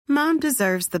Mom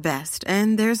deserves the best,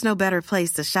 and there's no better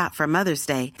place to shop for Mother's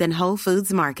Day than Whole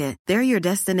Foods Market. They're your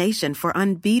destination for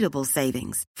unbeatable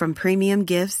savings, from premium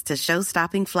gifts to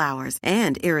show-stopping flowers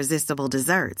and irresistible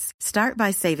desserts. Start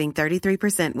by saving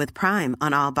 33% with Prime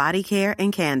on all body care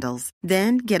and candles.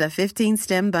 Then get a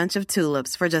 15-stem bunch of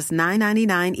tulips for just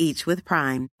 $9.99 each with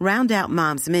Prime. Round out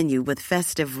Mom's menu with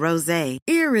festive rosé,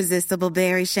 irresistible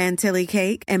berry chantilly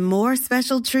cake, and more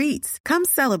special treats. Come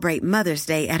celebrate Mother's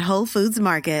Day at Whole Foods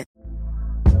Market.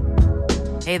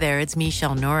 Hey there, it's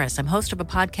Michelle Norris. I'm host of a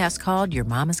podcast called Your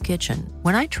Mama's Kitchen.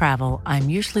 When I travel, I'm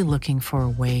usually looking for a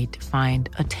way to find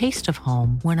a taste of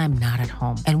home when I'm not at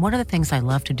home. And one of the things I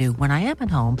love to do when I am at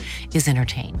home is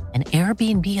entertain. And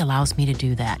Airbnb allows me to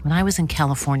do that. When I was in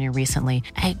California recently,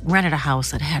 I rented a house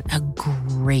that had a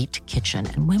great kitchen.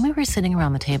 And when we were sitting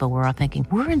around the table, we were all thinking,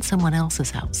 we're in someone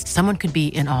else's house. Someone could be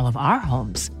in all of our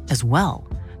homes as well.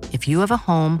 If you have a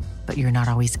home, but you're not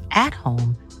always at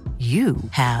home, you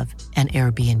have an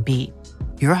Airbnb.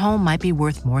 Your home might be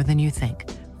worth more than you think.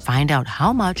 Find out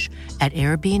how much at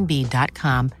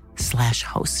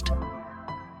airbnb.com/host.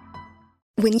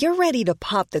 When you're ready to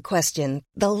pop the question,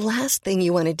 the last thing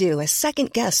you want to do is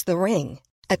second-guess the ring.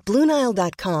 At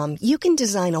BlueNile.com, you can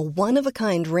design a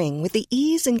one-of-a-kind ring with the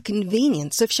ease and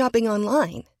convenience of shopping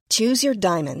online. Choose your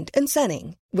diamond and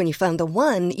setting. When you find the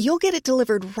one, you'll get it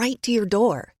delivered right to your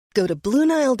door. Go to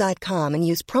BlueNile.com and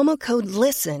use promo code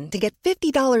LISTEN to get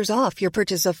 $50 off your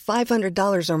purchase of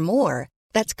 $500 or more.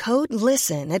 That's code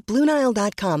LISTEN at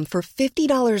BlueNile.com for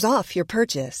 $50 off your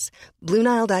purchase.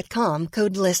 BlueNile.com,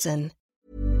 code LISTEN.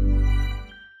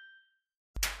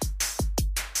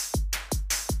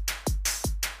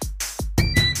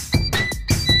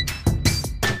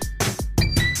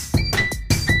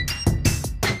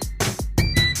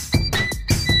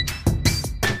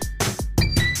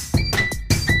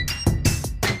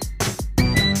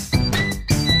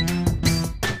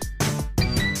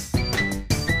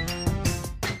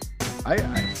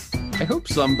 I hope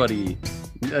somebody,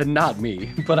 not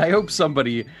me, but I hope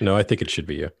somebody. No, I think it should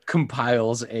be you.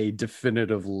 Compiles a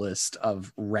definitive list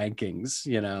of rankings,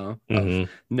 of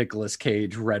Nicolas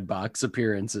Cage Redbox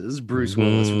appearances, Bruce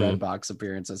Willis Redbox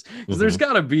appearances. Because there's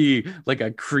got to be like a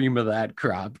cream of that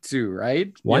crop too,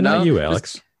 right? Why not you,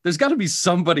 Alex? There's got to be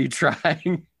somebody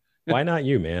trying. Why not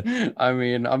you, man? I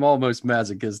mean, I'm almost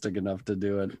masochistic enough to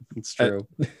do it. It's true.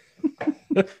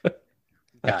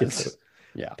 Guys,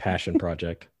 yeah. Passion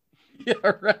project. Yeah,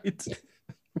 right.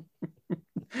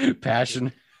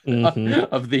 Passion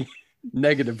of the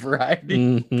negative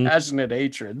variety. Passionate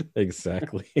hatred.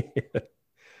 Exactly.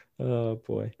 Oh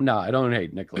boy. No, I don't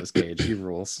hate Nicolas Cage. He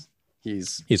rules.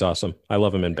 He's awesome. I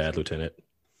love him in Bad Lieutenant.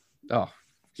 Oh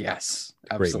yes,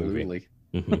 absolutely.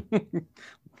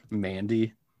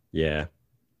 Mandy. Yeah,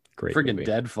 great. Friggin' movie.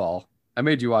 Deadfall. I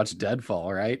made you watch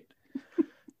Deadfall, right?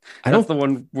 That's the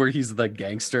one where he's the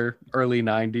gangster, early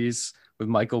 90s with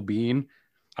Michael Biehn.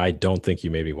 I don't think you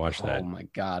made me watch that. Oh my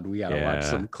God. We got to watch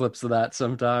some clips of that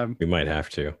sometime. We might have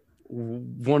to.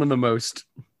 One of the most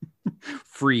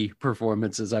free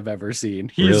performances I've ever seen.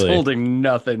 He's Really? holding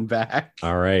nothing back.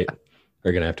 All right.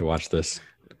 We're going to have to watch this.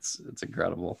 It's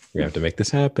incredible. We have to make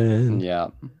this happen. Yeah.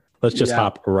 Let's just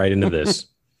hop right into this.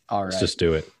 All right. Let's just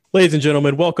do it. Ladies and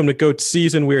gentlemen, welcome to GOAT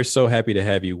Season. We are so happy to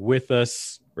have you with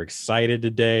us. We're excited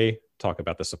today to talk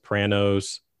about The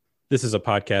Sopranos. This is a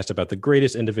podcast about the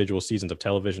greatest individual seasons of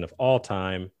television of all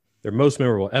time, their most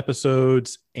memorable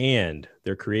episodes, and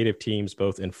their creative teams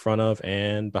both in front of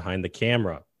and behind the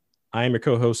camera. I am your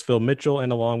co-host, Phil Mitchell,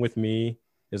 and along with me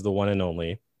is the one and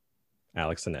only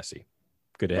Alex Sinesi.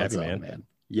 Good to have you, man.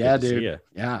 Yeah, dude.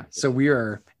 Yeah. So we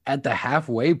are at the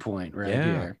halfway point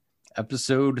here.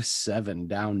 Episode 7,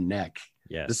 Down Neck.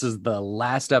 Yes. This is the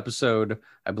last episode,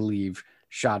 I believe,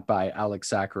 shot by Alex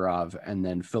Sakharov, and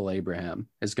then Phil Abraham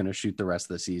is going to shoot the rest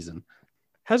of the season.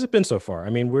 How's it been so far? I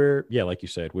mean, like you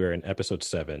said, we're in episode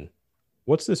 7.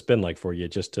 What's this been like for you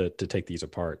just to take these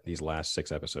apart, these last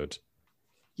 6 episodes?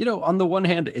 On the one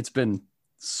hand, it's been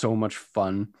so much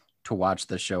fun to watch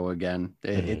the show again.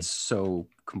 It's so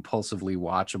compulsively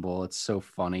watchable. It's so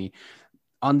funny.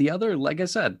 On the other, like I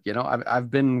said,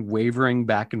 I've been wavering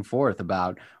back and forth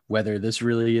about whether this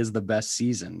really is the best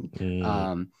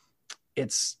season.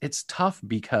 It's tough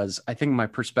because I think my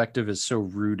perspective is so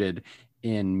rooted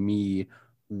in me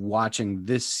watching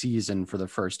this season for the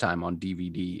first time on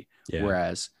DVD,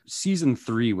 whereas season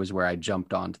 3 was where I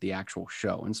jumped onto the actual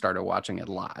show and started watching it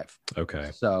live.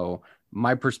 Okay. So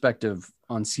my perspective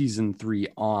on season 3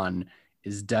 on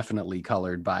is definitely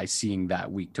colored by seeing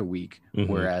that week to week,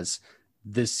 whereas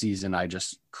this season I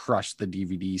just crushed the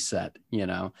DVD set,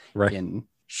 in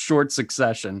short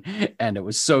succession, and it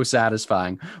was so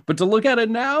satisfying. But to look at it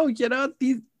now,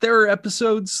 there are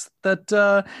episodes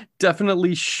that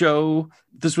definitely show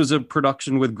this was a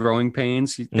production with growing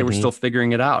pains. They were still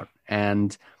figuring it out,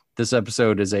 and this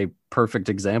episode is a perfect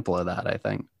example of that, I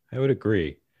think. I would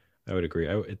agree.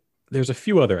 There's a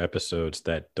few other episodes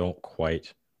that don't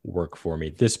quite work for me,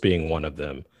 this being one of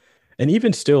them. And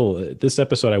even still, this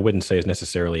episode I wouldn't say is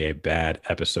necessarily a bad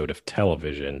episode of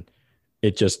television.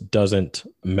 It just doesn't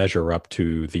measure up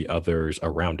to the others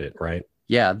around it, right?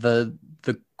 Yeah, the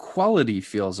quality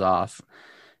feels off.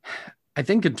 I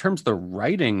think in terms of the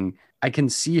writing, I can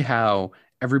see how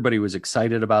everybody was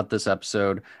excited about this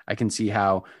episode. I can see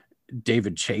how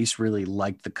David Chase really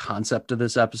liked the concept of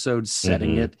this episode,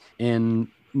 setting it in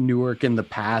Newark in the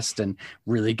past and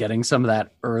really getting some of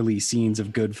that early scenes of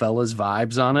Goodfellas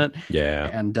vibes on it. Yeah.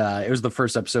 And it was the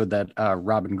first episode that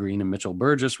Robin Green and Mitchell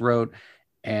Burgess wrote.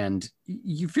 And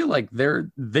you feel like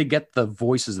they get the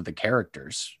voices of the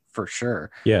characters for sure.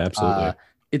 Yeah, absolutely.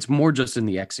 It's more just in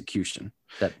the execution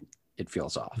that it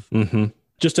feels off.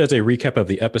 Just as a recap of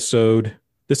the episode,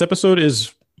 this episode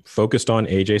is focused on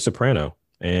AJ Soprano,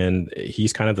 and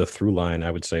he's kind of the through line, I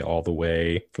would say, all the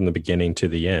way from the beginning to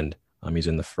the end. He's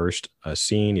in the first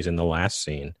scene. He's in the last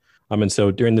scene. And so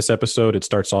during this episode, it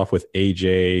starts off with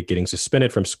AJ getting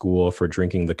suspended from school for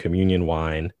drinking the communion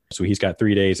wine. So he's got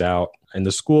 3 days out, and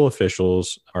the school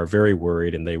officials are very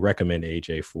worried, and they recommend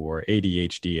AJ for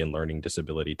ADHD and learning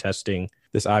disability testing.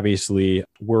 This obviously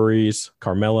worries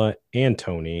Carmela and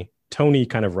Tony. Tony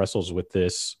kind of wrestles with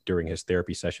this during his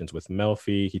therapy sessions with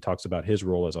Melfi. He talks about his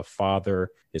role as a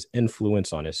father, his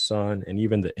influence on his son, and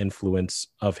even the influence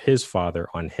of his father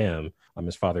on him,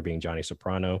 his father being Johnny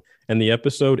Soprano. And the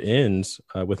episode ends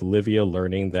with Livia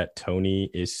learning that Tony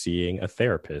is seeing a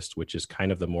therapist, which is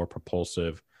kind of the more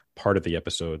propulsive part of the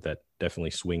episode that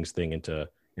definitely swings thing into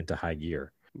high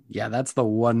gear. Yeah, that's the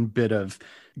one bit of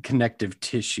connective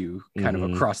tissue kind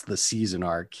of across the season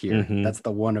arc here. That's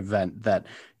the one event that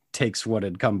takes what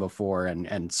had come before and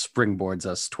springboards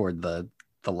us toward the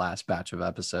last batch of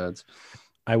episodes.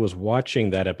 I was watching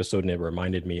that episode and it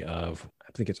reminded me of,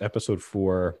 I think it's episode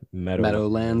 4,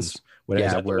 Meadowlands.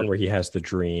 The one where he has the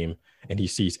dream and he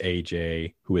sees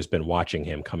AJ, who has been watching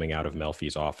him coming out of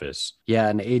Melfi's office. Yeah,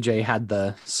 and AJ had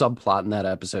the subplot in that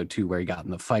episode too, where he got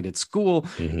in the fight at school,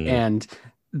 and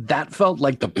that felt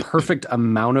like the perfect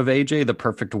amount of AJ, the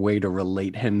perfect way to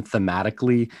relate him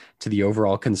thematically to the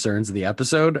overall concerns of the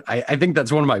episode. I think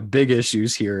that's one of my big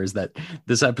issues here, is that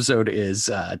this episode is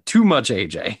too much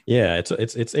AJ. Yeah, it's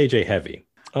AJ heavy.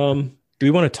 Do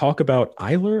we want to talk about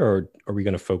Eiler, or are we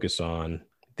going to focus on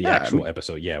the actual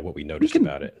episode? Yeah, what we noticed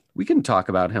about it. We can talk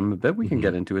about him a bit. We can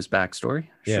get into his backstory.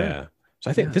 Yeah. Sure.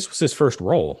 So I think this was his first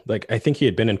role. Like, I think he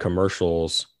had been in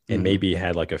commercials and maybe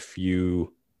had like a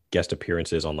few guest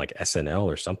appearances on like SNL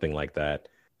or something like that.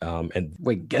 And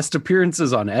wait, guest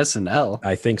appearances on SNL?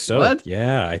 I think so. What?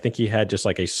 Yeah, I think he had just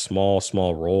like a small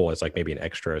role as like maybe an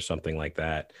extra or something like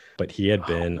that. But he had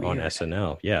been on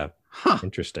SNL. Yeah. Huh.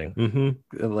 Interesting.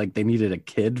 Like they needed a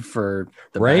kid for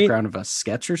the background of a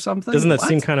sketch or something. Doesn't that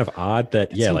seem kind of odd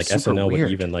that like SNL weird.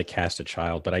 would even like cast a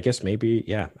child? But I guess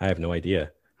maybe, I have no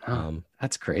idea.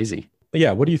 That's crazy.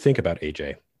 Yeah. What do you think about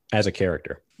AJ as a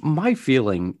character? My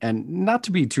feeling, and not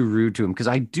to be too rude to him, because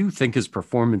I do think his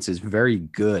performance is very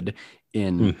good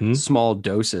in small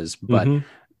doses, but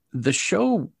the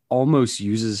show almost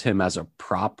uses him as a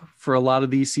prop for a lot of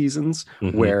these seasons,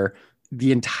 where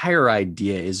the entire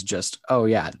idea is just, oh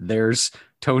yeah, there's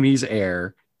Tony's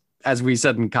heir, as we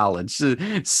said in college,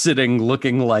 sitting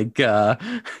looking like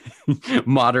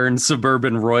modern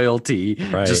suburban royalty,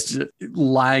 just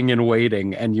lying in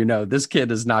waiting. And, this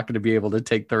kid is not going to be able to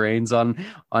take the reins on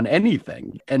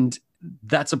anything. And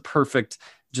that's a perfect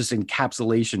just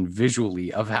encapsulation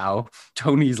visually of how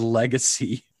Tony's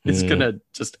legacy is going to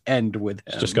just end with him.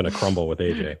 It's just going to crumble with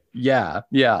AJ.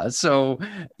 Yeah. So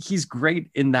he's great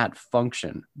in that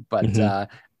function. But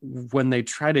when they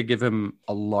try to give him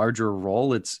a larger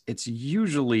role, it's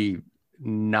usually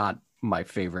not my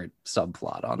favorite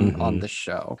subplot on the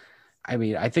show. I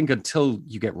mean, I think until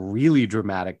you get really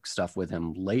dramatic stuff with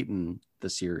him late in the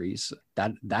series,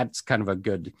 that's kind of a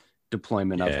good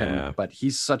deployment of him. But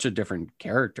he's such a different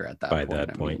character at that point. By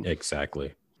that point,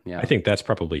 exactly. Yeah. I think that's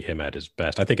probably him at his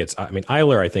best.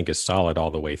 Eiler, I think, is solid all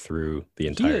the way through the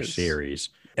entire series.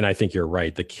 And I think you're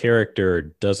right. The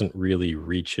character doesn't really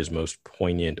reach his most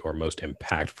poignant or most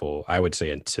impactful, I would say,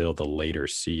 until the later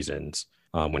seasons,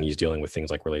 when he's dealing with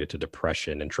things like related to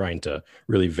depression and trying to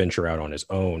really venture out on his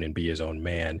own and be his own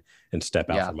man and step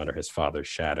out from under his father's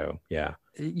shadow. Yeah.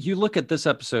 You look at this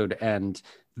episode and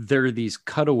there are these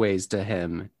cutaways to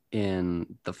him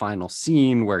in the final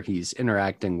scene where he's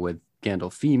interacting with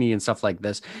Gandolfini and stuff like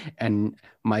this. And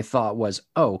my thought was,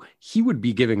 oh, he would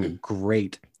be giving a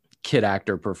great kid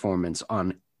actor performance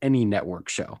on any network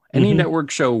show. Any network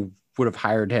show would have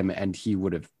hired him and he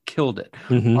would have killed it.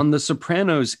 On The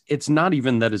Sopranos, it's not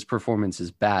even that his performance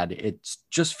is bad. It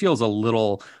just feels a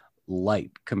little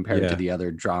light compared to the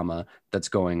other drama that's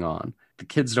going on. The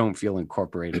kids don't feel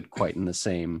incorporated quite in the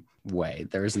same way.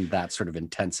 There isn't that sort of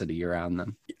intensity around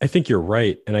them. I think you're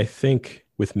right. And I think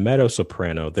with Meadow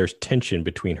Soprano, there's tension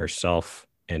between herself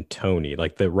and Tony.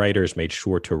 Like the writers made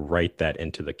sure to write that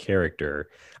into the character.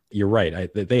 You're right.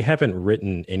 They haven't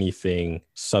written anything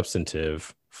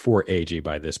substantive for AJ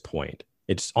by this point.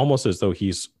 It's almost as though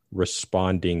he's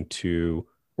responding to,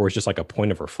 or it's just like a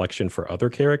point of reflection for other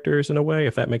characters in a way,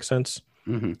 if that makes sense.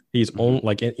 He's only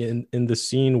like in the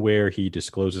scene where he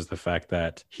discloses the fact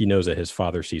that he knows that his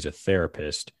father sees a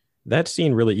therapist. That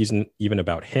scene really isn't even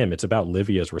about him. It's about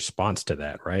Livia's response to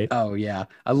that, right? Oh yeah.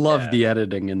 I love the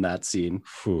editing in that scene.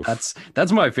 Oof.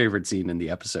 That's my favorite scene in the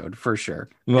episode for sure.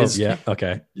 Well, yeah.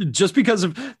 Okay. Just because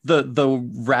of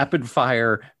the rapid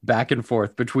fire back and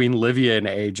forth between Livia and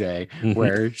AJ,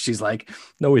 where she's like,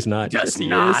 no, he's not. Just yes,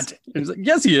 not. And he's like,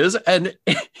 yes, he is. And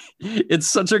it's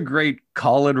such a great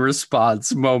call and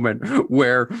response moment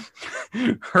where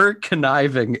her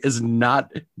conniving is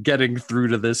not getting through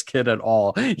to this kid at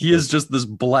all. He is just this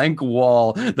blank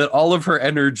wall that all of her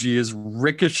energy is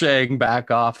ricocheting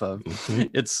back off of.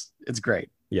 It's great.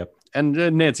 Yep. And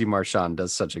Nancy Marchand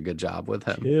does such a good job with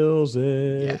him. Kills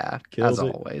it. Yeah, Kills as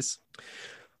it. always.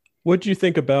 What do you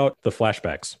think about the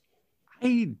flashbacks?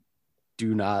 I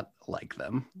do not like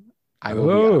them. I will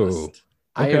be honest.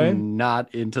 Okay. I am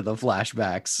not into the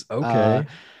flashbacks. Okay.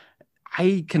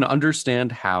 I can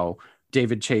understand how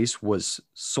David Chase was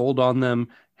sold on them,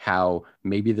 how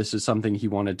maybe this is something he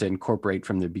wanted to incorporate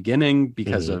from the beginning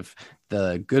because of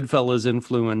the Goodfellas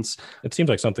influence. It seems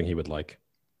like something he would like.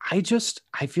 I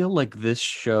feel like this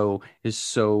show is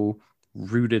so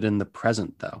rooted in the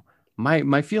present, though.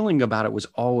 My feeling about it was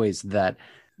always that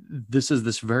this is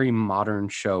this very modern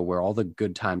show where all the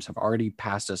good times have already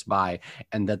passed us by,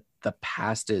 and that the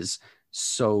past is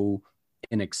so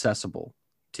inaccessible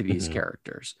to these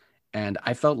characters. And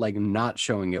I felt like not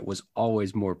showing it was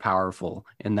always more powerful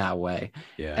in that way.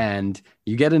 Yeah. And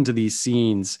you get into these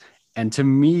scenes, and to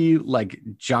me, like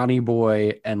Johnny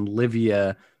Boy and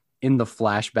Livia in the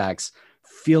flashbacks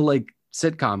feel like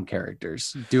sitcom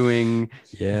characters doing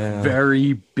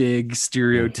very big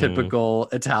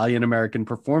stereotypical Italian American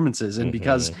performances. And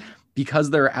because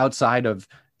they're outside of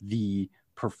the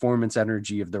performance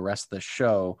energy of the rest of the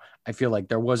show, I feel like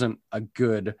there wasn't a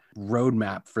good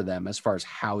roadmap for them as far as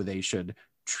how they should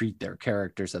treat their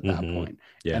characters at that point.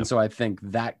 Yeah. And so I think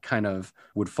that kind of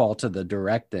would fall to the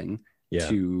directing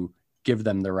to give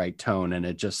them the right tone. And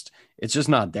it's just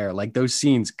not there. Like those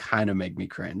scenes kind of make me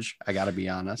cringe. I gotta be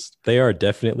honest. They are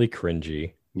definitely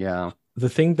cringy. Yeah. The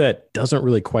thing that doesn't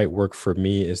really quite work for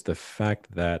me is the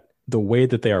fact that the way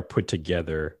that they are put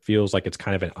together feels like it's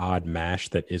kind of an odd mash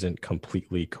that isn't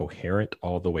completely coherent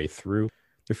all the way through.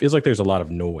 It feels like there's a lot of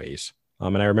noise.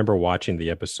 And I remember watching the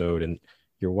episode, and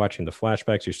you're watching the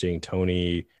flashbacks, you're seeing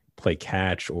Tony play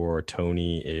catch, or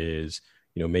Tony is,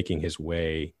 making his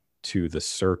way to the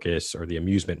circus or the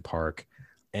amusement park.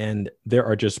 And there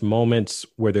are just moments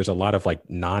where there's a lot of like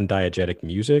non-diegetic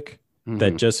music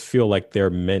that just feel like they're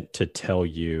meant to tell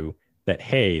you that,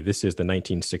 hey, this is the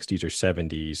 1960s or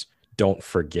 70s. Don't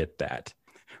forget that.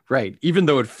 Right. Even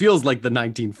though it feels like the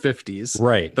 1950s.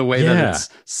 Right. The way that it's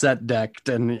set decked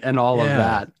and all of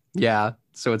that. Yeah.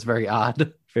 So it's very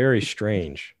odd. Very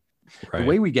strange. Right. The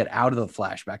way we get out of the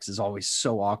flashbacks is always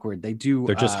so awkward. They're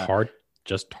just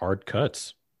hard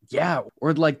cuts. Yeah.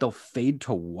 Or like they'll fade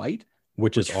to white.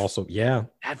 Which is also,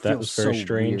 that was very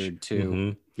strange weird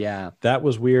too. Yeah. That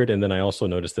was weird. And then I also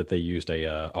noticed that they used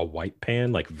a white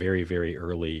pan like very, very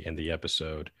early in the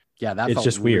episode. Yeah, it's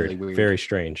just really weird, very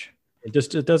strange.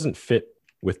 It doesn't fit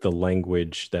with the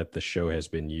language that the show has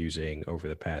been using over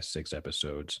the past 6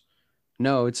 episodes.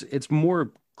 No, it's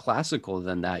more classical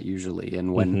than that usually.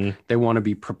 And when they want to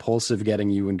be propulsive getting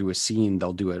you into a scene,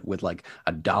 they'll do it with like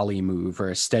a dolly move or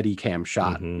a steady cam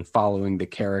shot following the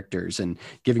characters and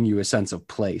giving you a sense of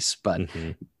place. But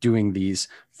doing these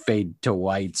fade to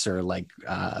whites or like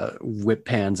whip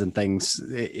pans and things,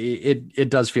 it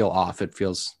does feel off. It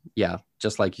feels,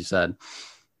 just like you said.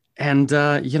 And,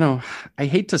 I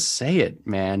hate to say it,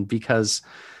 man, because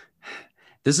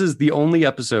this is the only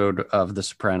episode of The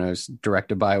Sopranos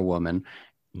directed by a woman.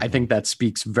 I think that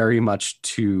speaks very much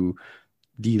to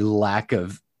the lack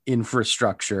of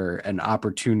infrastructure and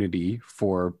opportunity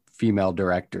for female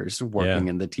directors working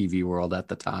in the TV world at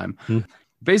the time. Hmm.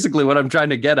 Basically, what I'm trying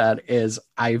to get at is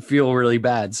I feel really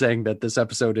bad saying that this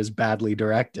episode is badly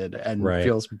directed and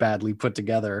feels badly put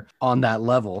together on that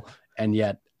level. And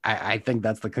yet I think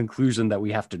that's the conclusion that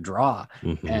we have to draw.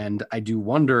 Mm-hmm. And I do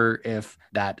wonder if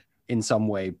that in some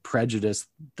way prejudiced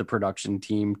the production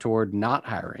team toward not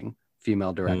hiring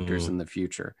female directors in the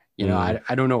future. You know,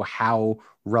 I don't know how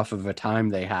rough of a time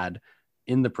they had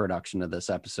in the production of this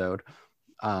episode.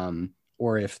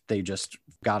 Or if they just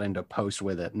got into post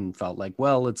with it and felt like,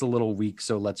 well, it's a little weak,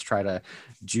 so let's try to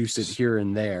juice it here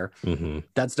and there. Mm-hmm.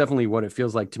 That's definitely what it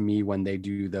feels like to me when they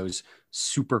do those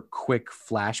super quick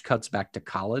flash cuts back to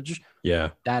college.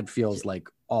 Yeah. That feels like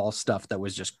all stuff that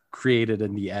was just created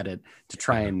in the edit to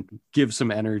try and give some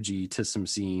energy to some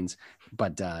scenes.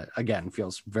 But again,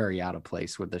 feels very out of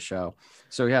place with the show.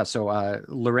 So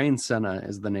Lorraine Senna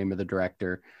is the name of the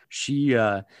director. She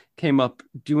came up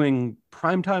doing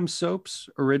primetime soaps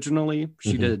originally.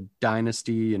 She did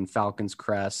Dynasty and Falcon's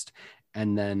Crest,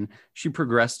 and then she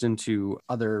progressed into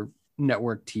other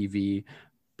network TV.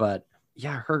 But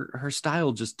yeah, her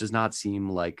style just does not seem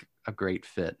like a great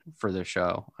fit for the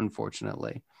show,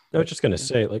 unfortunately. I was just going to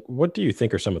say, like, what do you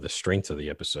think are some of the strengths of the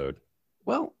episode?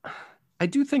 Well, I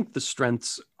do think the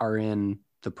strengths are in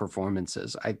the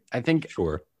performances. I think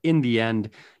in the end,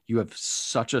 you have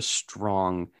such a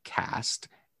strong cast,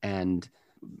 and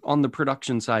on the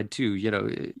production side too, you know,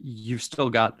 you've still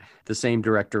got the same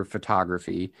director of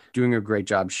photography doing a great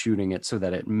job shooting it so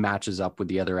that it matches up with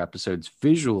the other episodes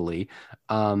visually.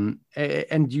 And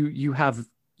you have,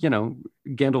 you know,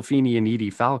 Gandolfini and Edie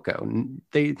Falco.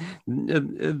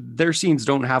 Their scenes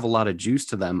don't have a lot of juice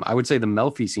to them. I would say the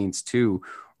Melfi scenes too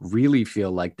really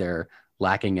feel like they're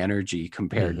lacking energy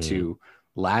compared to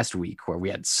last week, where we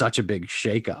had such a big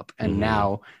shakeup, and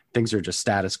now things are just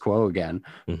status quo again.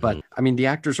 But I mean, the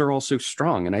actors are also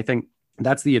strong, and I think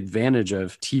that's the advantage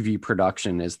of TV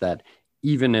production, is that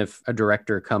even if a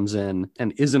director comes in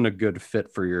and isn't a good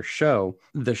fit for your show,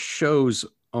 the show's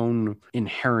own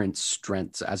inherent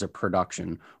strengths as a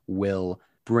production will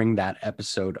bring that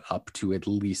episode up to at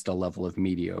least a level of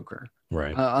mediocre.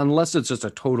 Right. Unless it's just a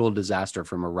total disaster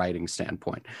from a writing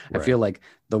standpoint. I feel like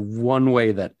the one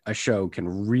way that a show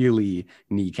can really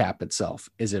kneecap itself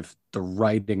is if the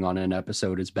writing on an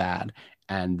episode is bad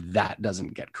and that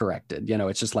doesn't get corrected. You know,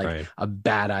 it's just like a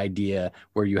bad idea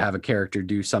where you have a character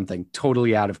do something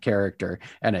totally out of character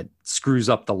and it screws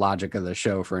up the logic of the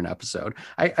show for an episode.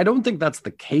 I don't think that's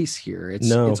the case here.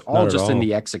 It's all just in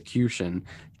the execution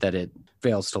that it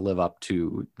fails to live up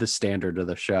to the standard of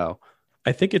the show.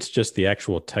 I think it's just the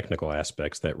actual technical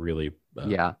aspects that really,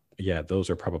 those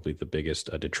are probably the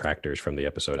biggest detractors from the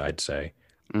episode, I'd say.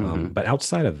 But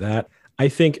outside of that, I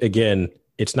think, again,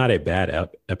 it's not a bad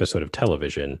episode of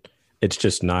television. It's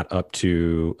just not up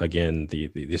to, again,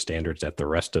 the standards that the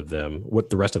rest of them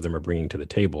are bringing to the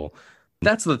table.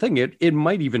 That's the thing. It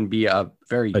might even be a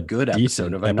very good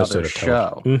episode of another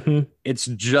show. It's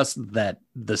just that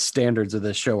the standards of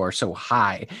this show are so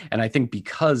high. And I think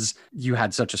because you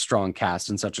had such a strong cast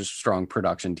and such a strong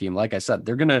production team, like I said,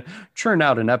 they're going to churn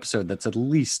out an episode that's at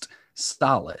least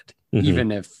solid,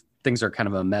 even if things are kind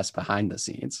of a mess behind the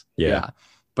scenes. Yeah.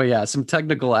 But yeah, some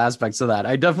technical aspects of that.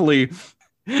 I definitely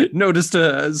noticed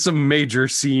some major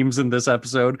seams in this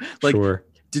episode. Like,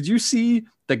 did you see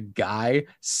the guy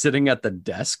sitting at the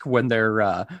desk when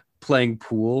they're playing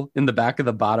pool in the back of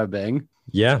the Bada Bing?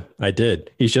 Yeah, I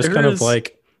did. He's just kind of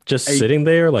like just sitting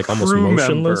there, like almost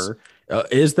motionless.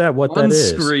 Is that what that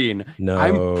is? On screen. No.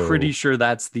 I'm pretty sure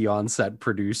that's the on-set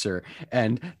producer.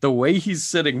 And the way he's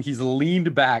sitting, he's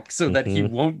leaned back so that he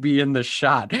won't be in the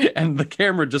shot. And the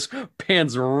camera just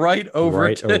pans right over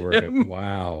him.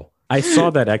 Wow. I saw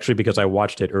that actually because I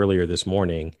watched it earlier this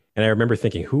morning. And I remember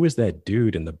thinking, who is that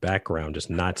dude in the background just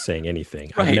not saying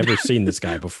anything? I've never seen this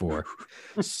guy before.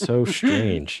 So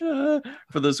strange.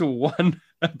 For this one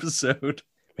episode.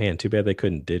 Man, too bad they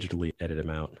couldn't digitally edit him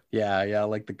out. Yeah,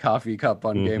 like the coffee cup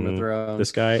on Game of Thrones.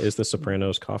 This guy is the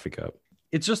Sopranos coffee cup.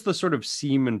 It's just the sort of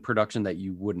seam in production that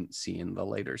you wouldn't see in the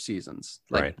later seasons.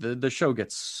 Like the show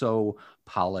gets so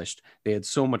polished. They had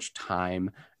so much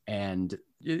time, and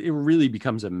it really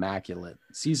becomes immaculate.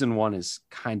 Season 1 is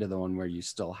kind of the one where you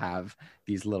still have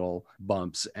these little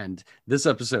bumps, and this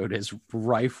episode is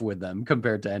rife with them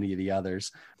compared to any of the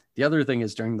others. The other thing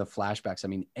is during the flashbacks, I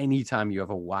mean, anytime you have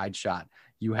a wide shot,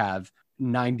 you have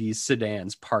 90s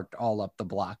sedans parked all up the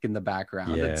block in the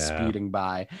background and speeding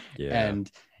by.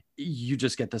 And you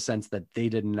just get the sense that they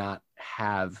did not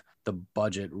have the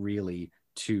budget really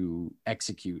to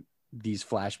execute these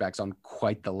flashbacks on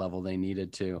quite the level they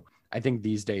needed to. I think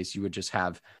these days you would just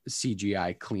have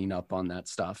CGI clean up on that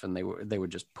stuff, and they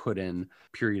would just put in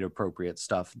period appropriate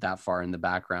stuff that far in the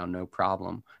background, no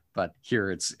problem. But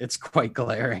here it's quite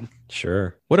glaring.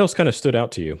 Sure. What else kind of stood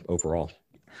out to you overall?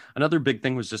 Another big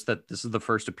thing was just that this is the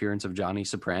first appearance of Johnny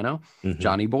Soprano,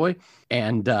 Johnny Boy.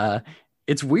 And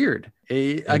it's weird.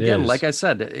 Again, like I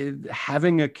said,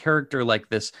 having a character like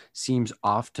this seems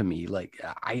off to me. Like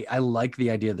I like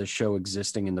the idea of the show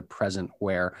existing in the present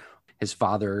where his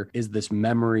father is this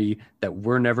memory that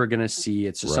we're never going to see.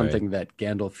 It's just something that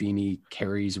Gandolfini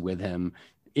carries with him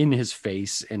in his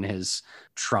face, in his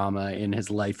trauma, in his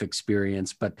life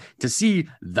experience. But to see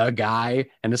the guy,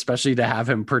 and especially to have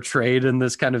him portrayed in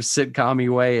this kind of sitcom-y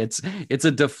way, it's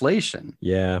a deflation.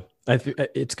 Yeah.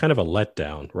 It's kind of a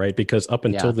letdown, right? Because up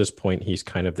until this point, he's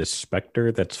kind of this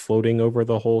specter that's floating over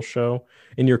the whole show.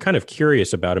 And you're kind of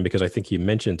curious about him because I think he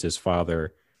mentions his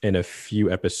father in a few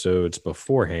episodes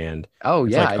beforehand. Oh,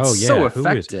 yeah. It's so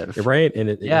effective. Right. And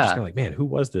you're just kind of like, man, who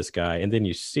was this guy? And then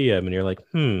you see him and you're like,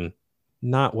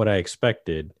 not what I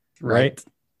expected. Right.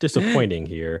 Disappointing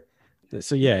here.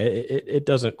 So yeah, it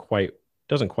doesn't quite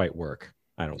work.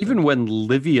 I don't even think. When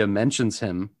Livia mentions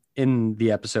him in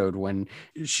the episode, when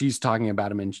she's talking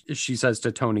about him and she says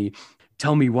to Tony,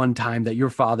 tell me one time that your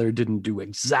father didn't do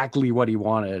exactly what he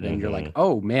wanted. And you're like,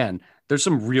 oh man, there's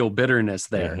some real bitterness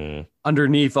there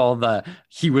underneath all the,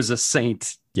 he was a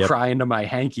saint, cry into my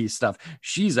hanky stuff.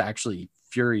 She's actually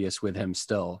furious with him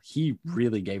still. He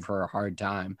really gave her a hard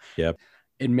time. Yep.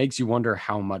 It makes you wonder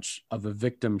how much of a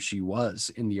victim she was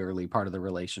in the early part of the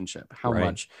relationship, how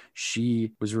much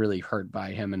she was really hurt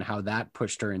by him and how that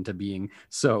pushed her into being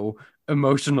so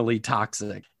emotionally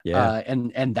toxic. Yeah.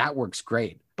 And that works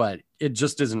great, but it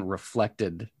just isn't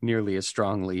reflected nearly as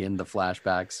strongly in the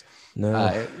flashbacks.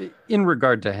 No. In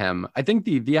regard to him, I think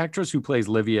the actress who plays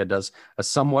Livia does a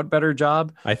somewhat better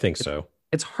job. I think so.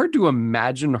 It's hard to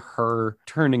imagine her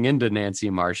turning into Nancy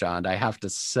Marchand, I have to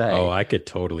say. Oh, I could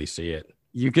totally see it.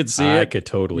 You could see it? I could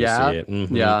totally see it.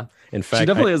 Yeah. In fact, she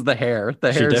definitely has the hair.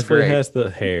 The hair is great. She definitely has the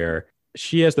hair.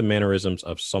 She has the mannerisms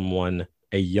of someone,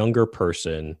 a younger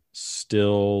person,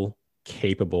 still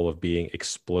capable of being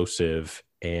explosive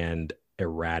and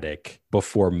erratic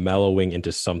before mellowing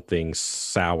into something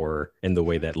sour in the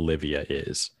way that Livia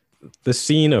is. The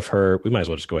scene of her, we might as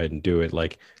well just go ahead and do it.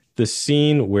 Like the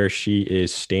scene where she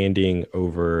is standing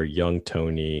over young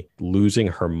Tony, losing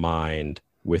her mind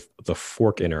with the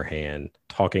fork in her hand,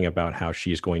 talking about how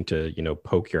she's going to,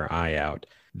 poke your eye out.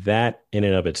 That in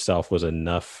and of itself was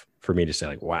enough for me to say,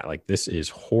 like, wow, like this is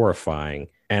horrifying.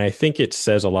 And I think it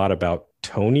says a lot about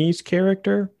Tony's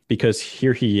character, because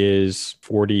here he is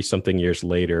 40 something years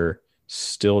later,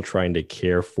 still trying to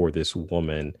care for this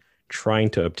woman,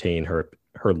 trying to obtain her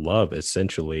love,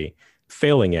 essentially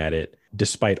failing at it,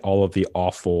 despite all of the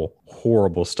awful,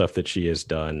 horrible stuff that she has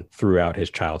done throughout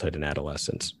his childhood and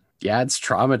adolescence. Yeah, it's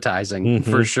traumatizing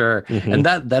for sure. And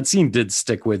that scene did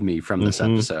stick with me from this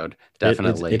episode.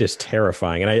 Definitely. It is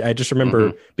terrifying. And I just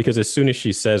remember because as soon as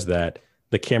she says that,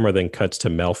 the camera then cuts to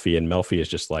Melfi, and Melfi is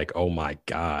just like, oh my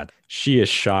God. She is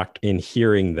shocked in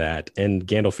hearing that. And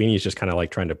Gandolfini is just kind of like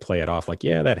trying to play it off like,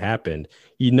 yeah, that happened.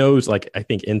 He knows, like, I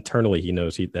think internally he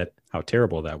knows that how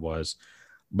terrible that was.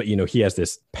 But, he has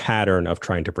this pattern of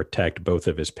trying to protect both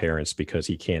of his parents because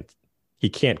he can't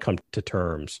come to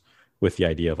terms with the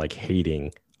idea of like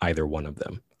hating either one of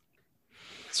them.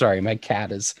 Sorry, my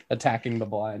cat is attacking the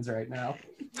blinds right now.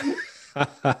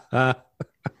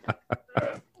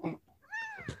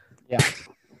 Yeah.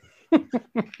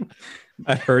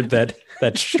 I heard that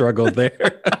struggle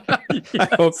there. Yes.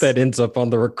 I hope that ends up on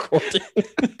the recording.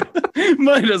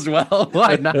 Might as well.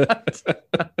 Why not?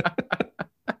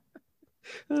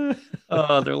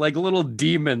 Oh, they're like little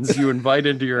demons you invite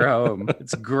into your home.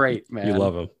 It's great, man. You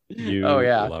love them. You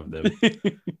love them.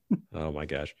 Oh my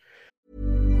gosh.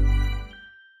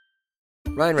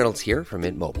 Ryan Reynolds here from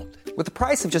Mint Mobile. With the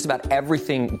price of just about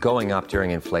everything going up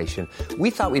during inflation, we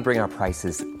thought we'd bring our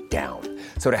prices down.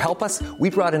 So to help us, we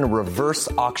brought in a reverse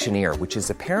auctioneer, which is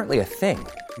apparently a thing.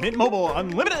 Mint Mobile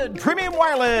Unlimited Premium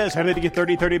Wireless. How to get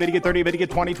 30, 30, bit to get 30, bit to get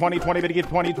 20, 20, 20, bit to get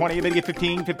 20, 20, bit to get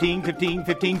 15, 15, 15,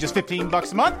 15, just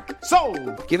 $15 a month?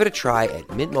 Sold! Give it a try at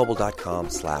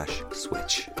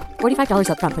mintmobile.com/switch. $45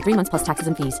 up front for 3 months plus taxes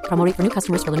and fees. Promo rate for new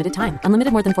customers for limited time.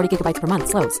 Unlimited more than 40 gigabytes per month.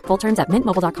 Slows full terms at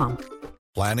mintmobile.com.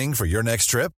 Planning for your next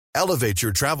trip? Elevate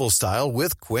your travel style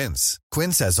with Quince.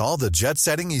 Quince has all the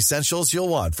jet-setting essentials you'll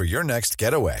want for your next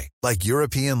getaway, like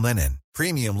European linen,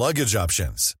 premium luggage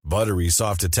options, buttery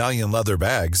soft Italian leather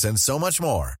bags, and so much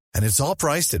more. And it's all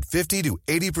priced at 50 to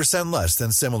 80% less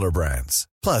than similar brands.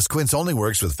 Plus, Quince only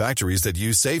works with factories that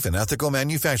use safe and ethical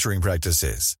manufacturing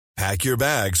practices. Pack your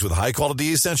bags with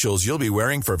high-quality essentials you'll be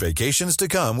wearing for vacations to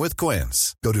come with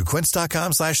Quince. Go to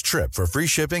quince.com/trip for free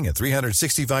shipping and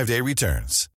 365-day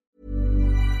returns.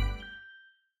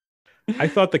 I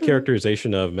thought the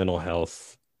characterization of mental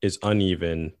health is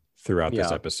uneven throughout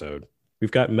this episode. We've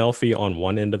got Melfi on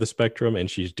one end of the spectrum, and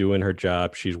she's doing her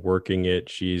job. She's working it.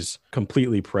 She's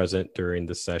completely present during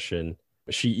the session.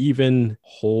 She even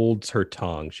holds her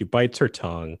tongue. She bites her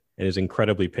tongue and is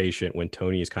incredibly patient when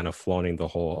Tony is kind of flaunting the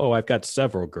whole, oh, I've got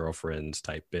several girlfriends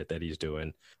type bit that he's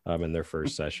doing in their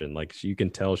first session. Like, you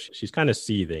can tell she's kind of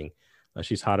seething.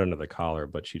 She's hot under the collar,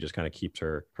 but she just kind of keeps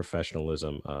her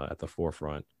professionalism at the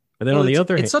forefront. And then on the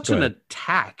other hand, it's such an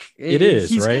attack. It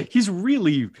is, right? He's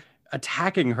really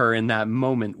attacking her in that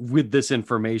moment with this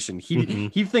information.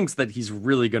 He thinks that he's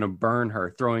really going to burn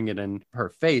her, throwing it in her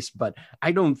face, but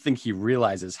I don't think he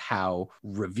realizes how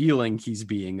revealing he's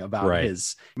being about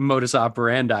his modus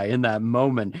operandi in that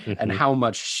moment, and how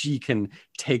much she can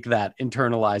take that,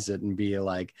 internalize it, and be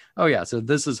like, oh yeah, so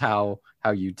this is how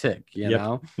you tick, you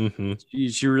know?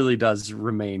 She really does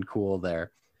remain cool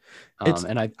there.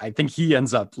 And I think he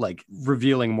ends up like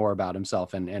revealing more about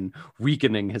himself and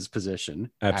weakening his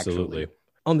position. Absolutely. Actually.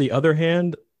 On the other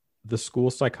hand, the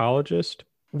school psychologist,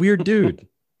 weird dude.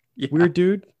 Weird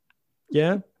dude.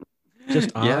 Yeah.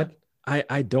 Just odd.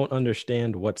 I don't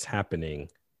understand what's happening.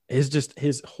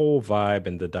 His whole vibe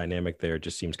and the dynamic there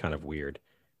just seems kind of weird.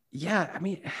 Yeah. I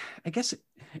mean, I guess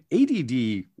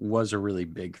ADD was a really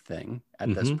big thing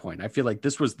at this point. I feel like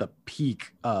this was the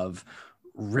peak of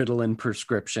Ritalin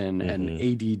prescription and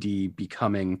ADD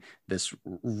becoming this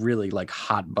really like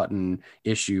hot button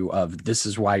issue of this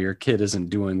is why your kid isn't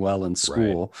doing well in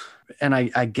school. And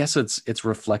I guess it's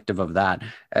reflective of that.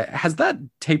 Has that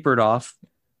tapered off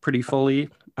pretty fully?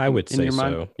 I would say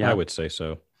so. Yeah. I would say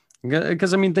so.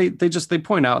 Because I mean, they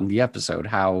point out in the episode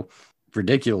how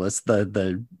ridiculous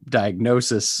the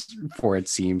diagnosis for it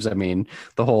seems. I mean,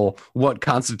 the whole what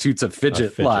constitutes a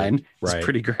fidget line is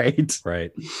pretty great.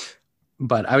 Right.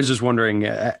 But I was just wondering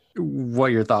what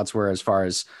your thoughts were as far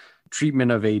as treatment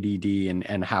of ADD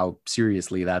and how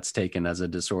seriously that's taken as a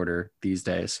disorder these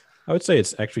days. I would say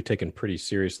it's actually taken pretty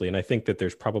seriously. And I think that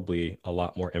there's probably a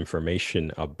lot more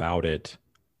information about it.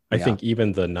 I think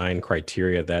even the 9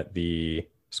 criteria that the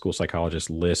school psychologist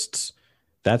lists,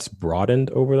 that's broadened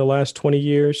over the last 20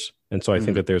 years. And so I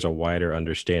think that there's a wider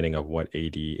understanding of what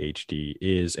ADHD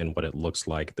is and what it looks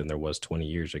like than there was 20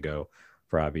 years ago,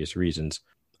 for obvious reasons.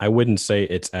 I wouldn't say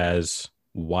it's as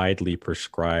widely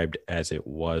prescribed as it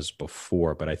was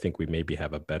before, but I think we maybe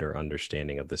have a better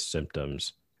understanding of the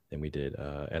symptoms than we did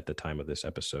at the time of this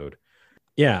episode.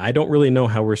 Yeah, I don't really know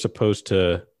how we're supposed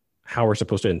to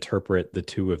interpret the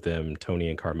two of them, Tony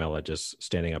and Carmela, just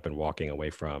standing up and walking away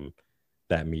from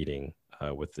that meeting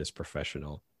with this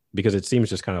professional, because it seems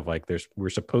just kind of like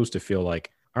we're supposed to feel like,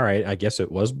 all right, I guess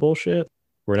it was bullshit.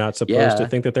 We're not supposed to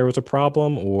think that there was a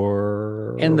problem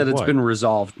and that it's been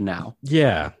resolved now.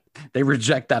 Yeah. They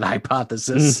reject that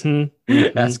hypothesis,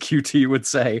 as QT would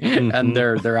say, and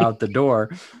they're out the door.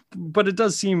 But it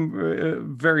does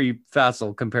seem very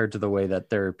facile compared to the way that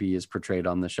therapy is portrayed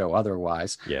on the show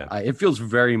otherwise. Yeah. It feels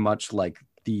very much like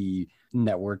the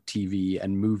network TV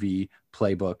and movie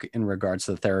playbook in regards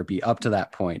to therapy up to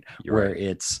that point, where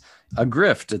it's a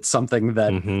grift. It's something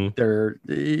that there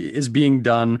is being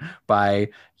done by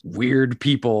weird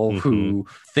people who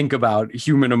think about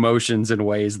human emotions in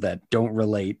ways that don't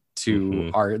relate to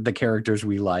the characters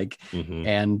we like.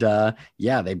 And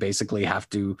they basically have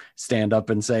to stand up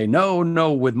and say,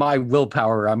 no, with my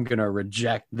willpower, I'm going to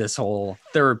reject this whole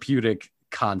therapeutic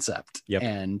concept.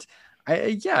 And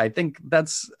I think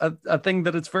that's a thing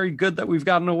that it's very good that we've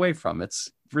gotten away from.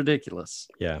 It's ridiculous.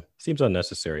 Yeah, seems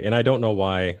unnecessary. And I don't know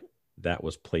why that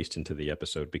was placed into the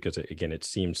episode, because again, it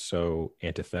seems so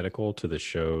antithetical to the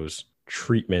show's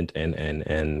treatment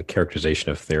and characterization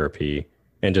of therapy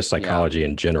and just psychology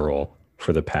in general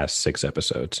for the past 6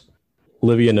 episodes.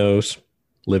 Livia knows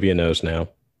now.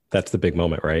 That's the big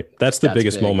moment, right? That's the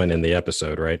biggest moment in the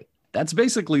episode, right? That's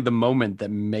basically the moment that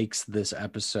makes this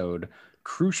episode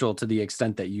crucial, to the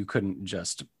extent that you couldn't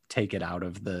just take it out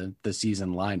of the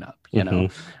season lineup, you know,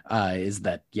 is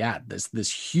that,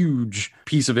 this huge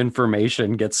piece of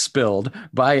information gets spilled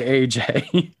by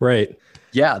AJ. Right.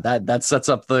 Yeah, that sets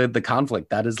up the conflict.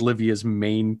 That is Livia's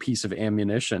main piece of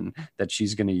ammunition that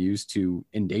she's going to use to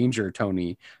endanger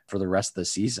Tony for the rest of the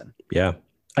season. Yeah.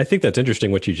 I think that's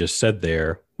interesting what you just said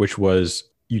there, which was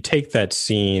you take that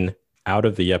scene out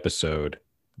of the episode.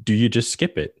 Do you just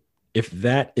skip it? If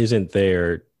that isn't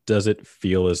there, does it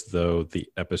feel as though the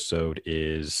episode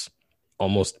is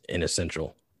almost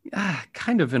inessential?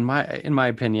 Kind of, in my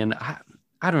opinion.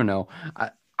 I don't know.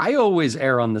 I always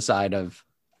err on the side of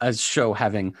a show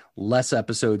having less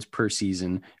episodes per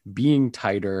season, being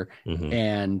tighter,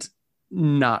 and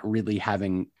not really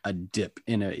having a dip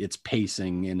in its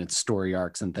pacing, in its story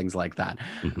arcs and things like that.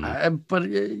 But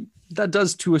that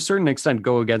does to a certain extent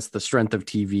go against the strength of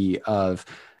TV of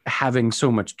having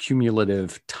so much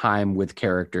cumulative time with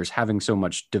characters, having so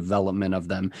much development of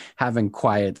them, having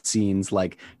quiet scenes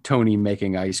like Tony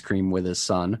making ice cream with his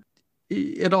son.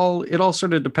 It all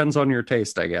sort of depends on your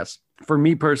taste, I guess. For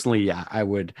me personally, yeah, I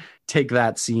would take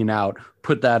that scene out,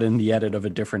 put that in the edit of a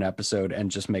different episode, and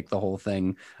just make the whole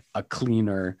thing a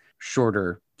cleaner,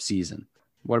 shorter season.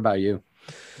 What about you?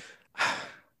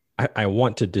 I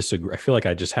want to disagree. I feel like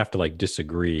I just have to like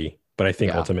disagree, but I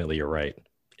think ultimately you're right.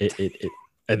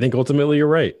 I think ultimately you're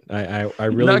right. I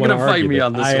really want to fight me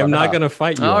on this. I am not going to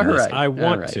fight you on this. I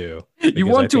want to. You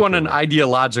want to on an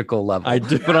ideological level, I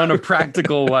do. But on a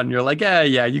practical one, you're like,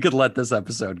 yeah, you could let this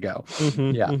episode go.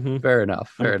 Fair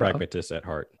enough. I'm a pragmatist at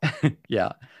heart.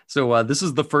 Yeah. So this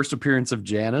is the first appearance of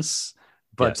Janice,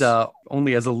 but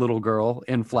only as a little girl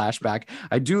in flashback.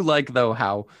 I do like, though,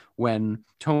 how when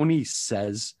Tony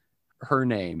says her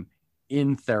name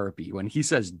in therapy, when he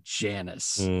says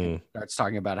Janice, he starts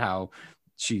talking about how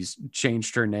she's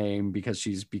changed her name because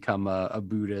she's become a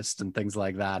Buddhist and things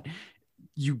like that.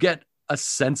 You get a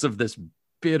sense of this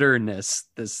bitterness,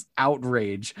 this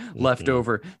outrage left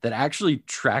over that actually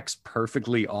tracks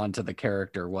perfectly onto the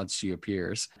character once she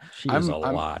appears. She is a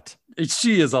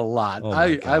lot. Oh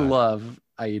I love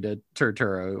Aida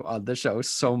Turturro on the show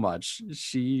so much.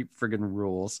 She friggin'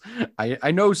 rules.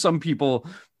 I know some people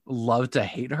love to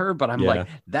hate her, but I'm like,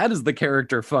 that is the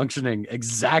character functioning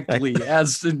exactly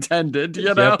as intended,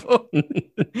 you know?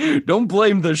 Don't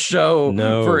blame the show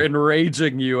for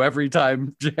enraging you every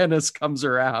time Janice comes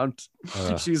around.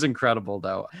 She's incredible,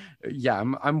 though. Yeah,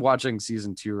 I'm watching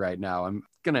season 2 right now. I'm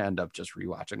gonna end up just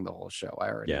rewatching the whole show. I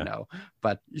already know,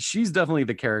 but she's definitely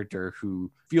the character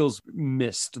who feels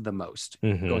missed the most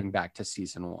going back to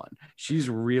season 1. She's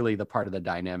really the part of the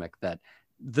dynamic that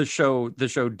the show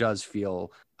does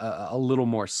feel a little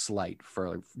more slight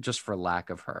for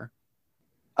lack of her.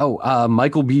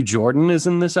 Michael B. Jordan is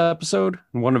in this episode.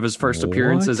 One of his first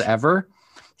appearances ever.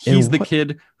 He's the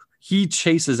kid. He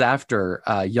chases after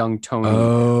young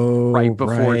Tony right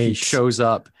before he shows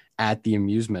up at the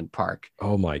amusement park.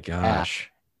 Oh my gosh.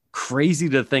 Crazy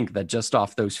to think that just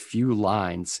off those few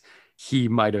lines, he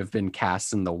might have been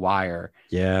cast in The Wire.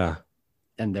 Yeah.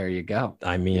 And there you go.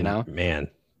 I mean, man,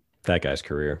 that guy's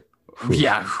career.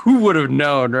 Yeah, who would have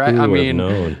known, right? I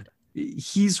mean,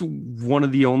 he's one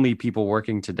of the only people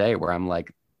working today where I'm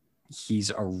like, he's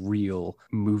a real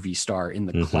movie star in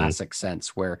the classic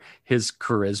sense, where his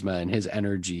charisma and his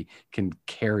energy can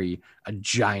carry a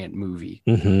giant movie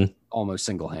almost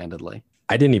single-handedly.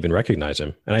 I didn't even recognize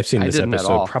him, and I've seen this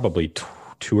episode probably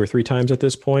 2 or 3 times at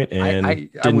this point, and I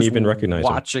didn't even recognize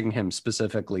him. Watching him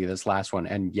specifically this last one,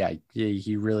 and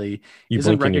he really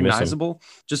isn't recognizable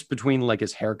just between like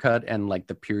his haircut and like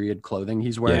the period clothing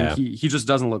he's wearing. He just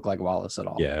doesn't look like Wallace at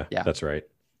all. Yeah, that's right.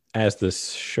 As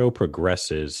this show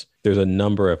progresses, there's a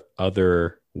number of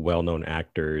other well-known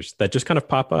actors that just kind of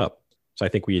pop up. So I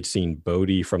think we had seen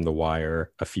Bodhi from The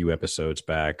Wire a few episodes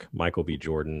back, Michael B.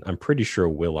 Jordan. I'm pretty sure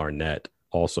Will Arnett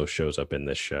also shows up in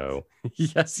this show.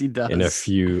 Yes, he does. In a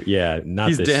few,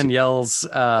 he's Danielle's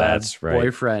that's right.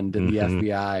 boyfriend in the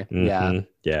FBI.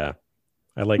 Yeah.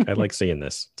 I like seeing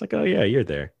this. It's like, oh yeah, you're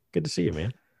there. Good to see you,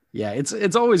 man. Yeah,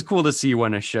 it's always cool to see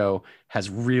when a show has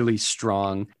really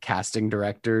strong casting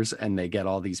directors and they get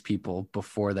all these people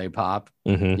before they pop.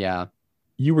 Yeah.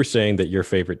 You were saying that your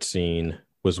favorite scene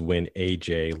was when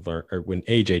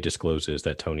AJ discloses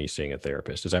that Tony's seeing a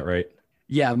therapist. Is that right?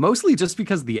 Yeah, mostly just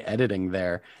because the editing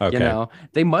there,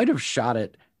 they might have shot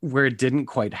it where it didn't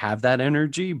quite have that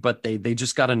energy, but they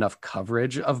just got enough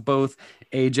coverage of both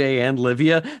AJ and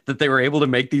Livia that they were able to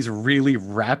make these really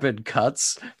rapid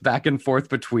cuts back and forth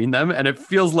between them. And it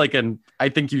feels like an I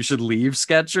think you should leave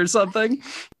sketch or something.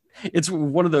 It's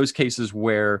one of those cases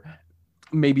where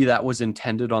maybe that was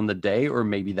intended on the day, or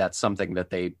maybe that's something that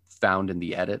they found in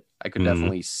the edit. I could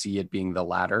definitely see it being the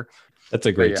latter. That's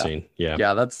a great scene.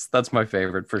 Yeah, that's my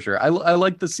favorite for sure. I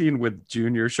like the scene with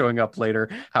Junior showing up later,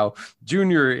 how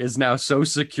Junior is now so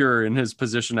secure in his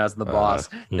position as the boss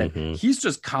that he's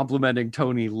just complimenting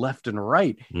Tony left and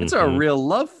right. It's a real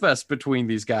love fest between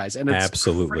these guys. And it's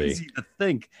crazy to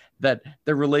think that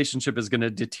their relationship is going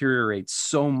to deteriorate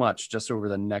so much just over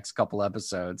the next couple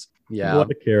episodes. Yeah.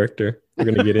 What a character. We're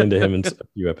going to get into him in a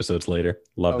few episodes later.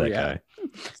 Love that guy.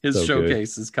 His so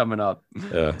showcase is coming up.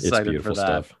 It's beautiful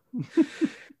stuff.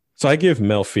 So I give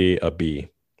Melfi a B.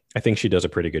 I think she does a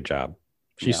pretty good job.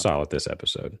 She's solid this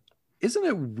episode. Isn't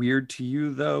it weird to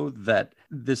you, though, that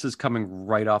this is coming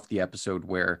right off the episode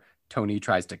where Tony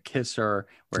tries to kiss her,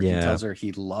 where he tells her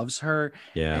he loves her?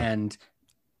 Yeah. And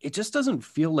it just doesn't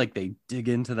feel like they dig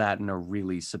into that in a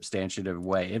really substantive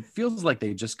way. It feels like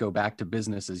they just go back to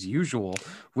business as usual,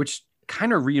 which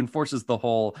kind of reinforces the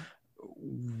whole,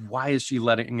 why is she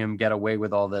letting him get away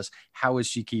with all this? How is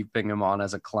she keeping him on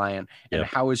as a client? And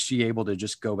how is she able to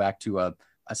just go back to a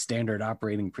standard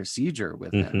operating procedure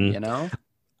with him, you know?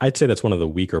 I'd say that's one of the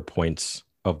weaker points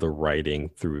of the writing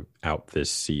throughout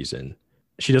this season.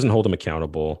 She doesn't hold him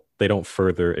accountable. They don't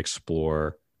further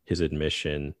explore his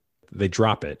admission. They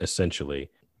drop it, essentially.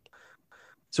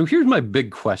 So here's my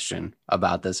big question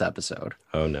about this episode.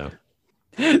 Oh, no.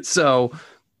 So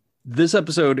this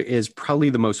episode is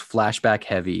probably the most flashback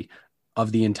heavy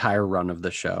of the entire run of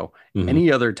the show.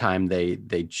 Any other time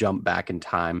they jump back in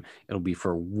time, it'll be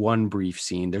for one brief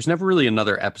scene. There's never really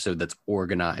another episode that's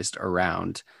organized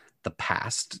around the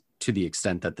past to the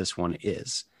extent that this one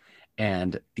is.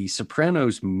 And the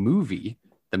Sopranos movie,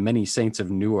 The Many Saints of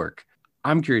Newark,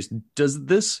 I'm curious, does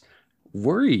this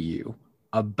worry you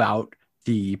about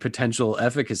the potential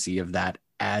efficacy of that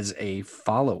as a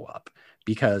follow-up?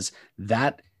 Because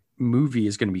that movie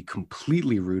is going to be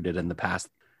completely rooted in the past.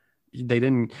 They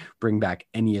didn't bring back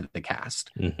any of the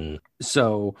cast.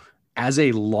 So as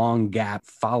a long gap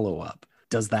follow-up,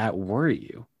 does that worry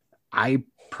you? I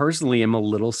personally am a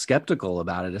little skeptical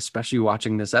about it, especially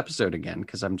watching this episode again,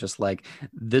 because I'm just like,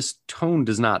 this tone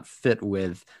does not fit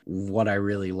with what I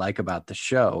really like about the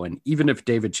show. And even if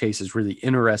David Chase is really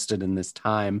interested in this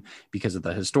time because of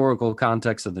the historical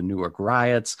context of the Newark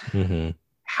riots,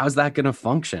 how's that going to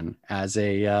function as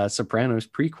a Sopranos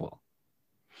prequel?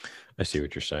 I see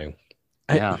what you're saying.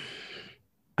 Yeah.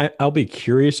 I'll be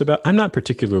curious about, I'm not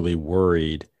particularly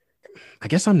worried. I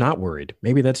guess I'm not worried.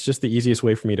 Maybe that's just the easiest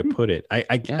way for me to put it.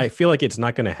 I feel like it's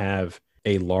not going to have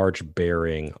a large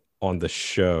bearing on the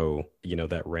show, you know,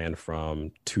 that ran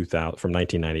from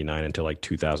 1999 until like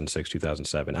 2006,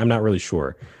 2007. I'm not really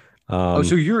sure. So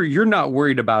you're not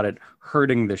worried about it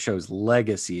hurting the show's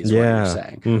legacy, is what you're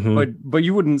saying. But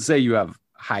you wouldn't say you have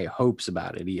high hopes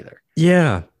about it either.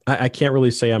 Yeah, I can't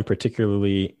really say I'm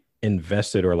particularly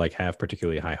invested or like have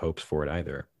particularly high hopes for it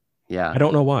either. Yeah, I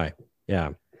don't know why.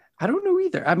 Yeah, I don't know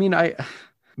either. I mean,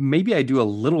 maybe I do a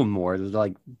little more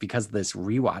like because of this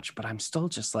rewatch, but I'm still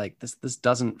just like this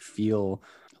doesn't feel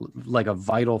like a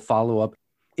vital follow-up.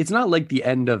 It's not like the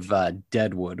end of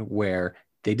Deadwood where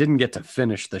they didn't get to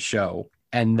finish the show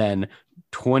and then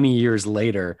 20 years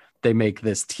later they make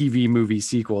this TV movie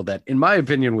sequel that in my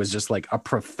opinion was just like a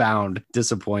profound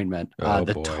disappointment.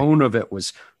 The tone of it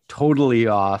was totally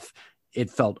off. It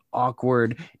felt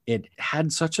awkward. It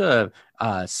had such a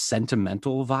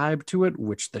sentimental vibe to it,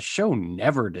 which the show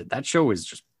never did. That show is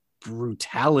just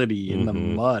brutality in the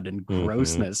mud and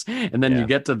grossness. And then you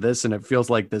get to this and it feels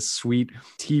like this sweet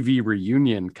TV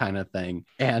reunion kind of thing.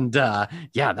 And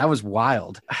that was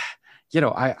wild. You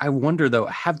know, I wonder though,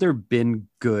 have there been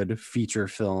good feature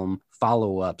film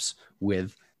follow-ups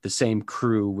with the same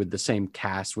crew, with the same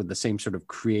cast, with the same sort of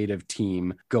creative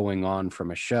team going on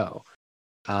from a show?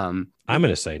 I'm going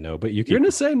to say no, but you're going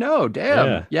to say no.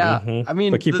 Damn. Yeah. I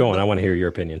mean, but keep going. I want to hear your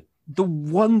opinion. The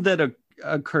one that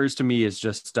occurs to me is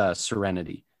just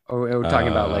Serenity. Or we're talking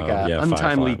about like a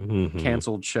untimely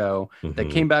canceled show that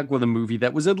came back with a movie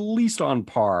that was at least on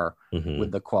par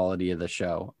with the quality of the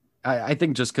show. I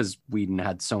think just because Whedon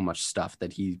had so much stuff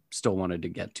that he still wanted to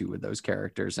get to with those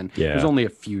characters. And it was only a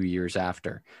few years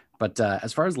after. But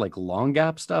as far as like long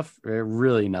gap stuff,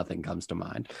 really nothing comes to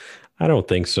mind. I don't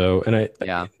think so. And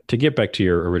to get back to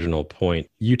your original point,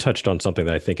 you touched on something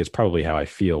that I think is probably how I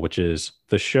feel, which is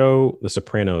the show, The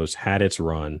Sopranos, had its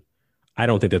run. I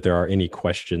don't think that there are any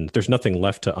questions. There's nothing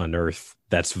left to unearth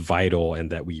that's vital and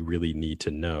that we really need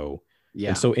to know. Yeah.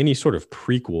 And so any sort of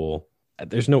prequel,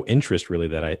 there's no interest really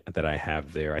that I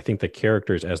have there. I think the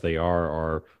characters as they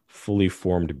are fully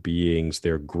formed beings.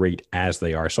 They're great as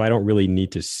they are. So I don't really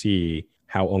need to see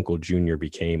how Uncle Junior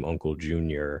became Uncle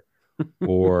Junior,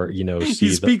 or, you know, see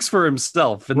he speaks for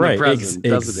himself in the present.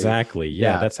 Exactly.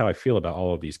 Yeah, that's how I feel about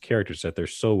all of these characters, that they're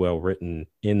so well written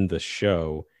in the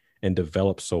show and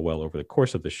developed so well over the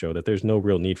course of the show that there's no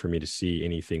real need for me to see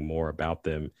anything more about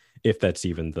them, if that's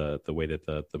even the way that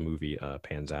the movie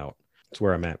pans out. It's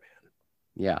where I'm at, man.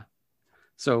 Yeah.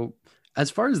 So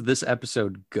as far as this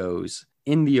episode goes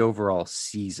in the overall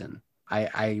season,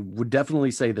 I would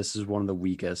definitely say this is one of the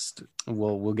weakest.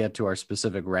 We'll get to our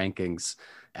specific rankings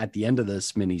at the end of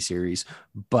this miniseries,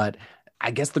 but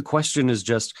I guess the question is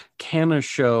just, can a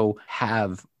show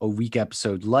have a weak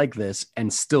episode like this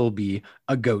and still be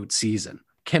a GOAT season?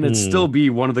 can it still be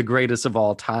one of the greatest of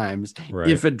all times Right.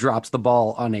 if it drops the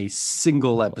ball on a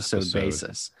single episode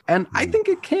basis? And I think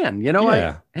it can, you know,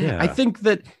 I think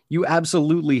that you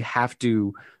absolutely have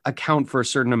to account for a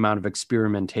certain amount of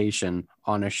experimentation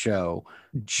on a show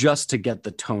just to get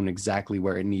the tone exactly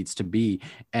where it needs to be.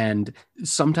 And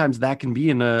sometimes that can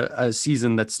be in a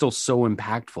season that's still so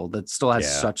impactful, that still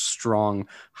has such strong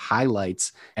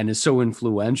highlights and is so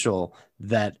influential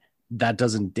that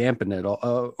doesn't dampen it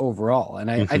overall.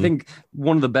 And I think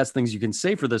one of the best things you can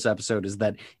say for this episode is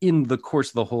that in the course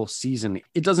of the whole season,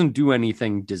 it doesn't do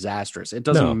anything disastrous. It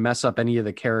doesn't mess up any of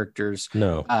the characters'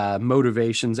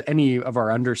 motivations, any of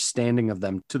our understanding of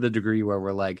them, to the degree where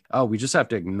we're like, oh, we just have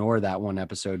to ignore that one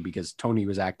episode because Tony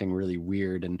was acting really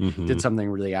weird and did something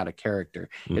really out of character.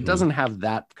 It doesn't have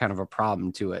that kind of a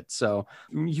problem to it. So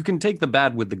you can take the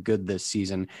bad with the good this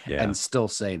season and still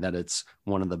say that it's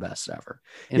one of the best ever.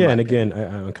 And again,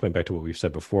 I'm coming back to what we've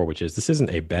said before, which is this isn't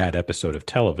a bad episode of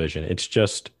television. It's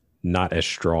just not as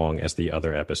strong as the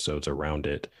other episodes around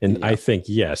it. And I think,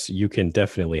 yes, you can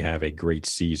definitely have a great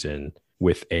season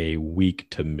with a weak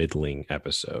to middling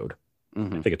episode.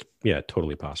 I think it's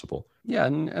totally possible. Yeah,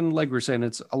 and like we're saying,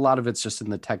 it's a lot of it's just in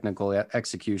the technical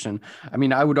execution. I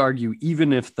mean, I would argue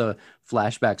even if the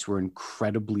flashbacks were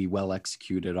incredibly well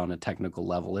executed on a technical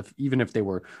level, even if they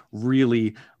were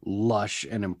really lush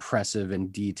and impressive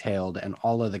and detailed, and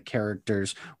all of the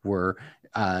characters were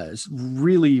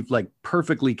really like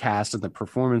perfectly cast and the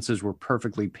performances were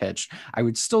perfectly pitched, I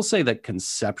would still say that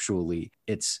conceptually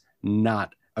it's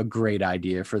not a great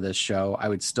idea for this show. I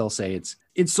would still say it's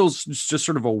still just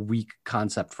sort of a weak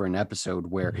concept for an episode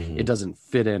where it doesn't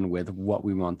fit in with what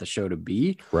we want the show to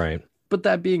be. Right. But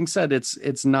that being said,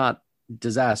 it's not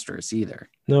disastrous either.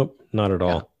 Nope, not at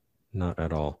all. Not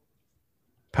at all.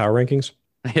 Power rankings?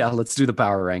 Yeah, let's do the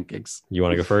power rankings. You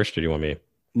want to go first, or do you want me?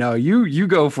 No, you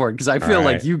go for it, because I feel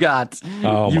like you got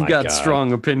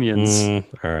strong opinions.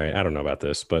 All right, I don't know about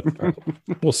this, but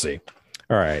we'll see.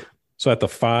 All right. So at the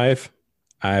 5,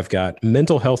 I've got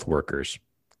mental health workers,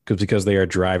 because they are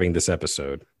driving this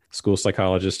episode. School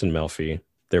psychologist and Melfi.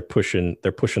 They're pushing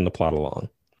the plot along.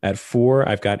 At 4,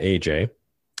 I've got AJ.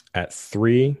 At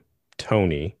 3,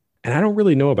 Tony. And I don't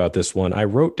really know about this one. I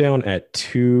wrote down at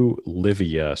 2,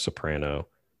 Livia Soprano,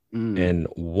 and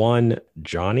 1,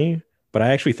 Johnny. But I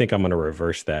actually think I'm going to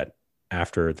reverse that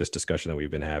after this discussion that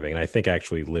we've been having. And I think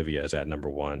actually Livia is at number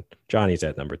 1. Johnny's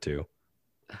at number 2.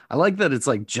 I like that it's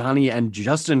like Johnny, and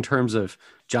just in terms of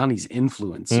Johnny's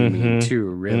influence, you mean too,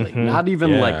 really. Not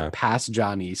even like past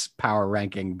Johnny's power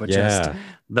ranking, but just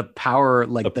the power,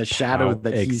 like the shadow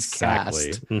that he's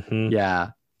cast. Yeah.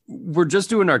 We're just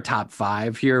doing our top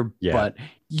 5 here, but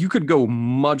you could go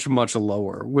much, much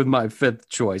lower with my 5th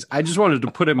choice. I just wanted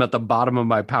to put him at the bottom of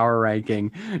my power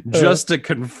ranking just to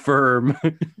confirm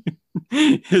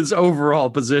his overall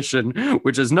position,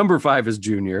 which is number 5 is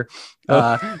Junior.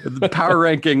 The power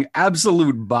ranking,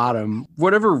 absolute bottom.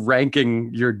 Whatever ranking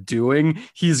you're doing,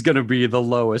 he's going to be the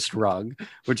lowest rung,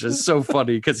 which is so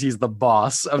funny because he's the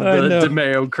boss of the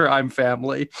DeMeo crime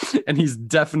family, and he's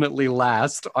definitely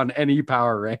last on any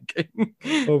power ranking.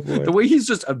 The way he's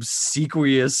just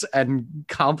obsequious and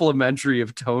complimentary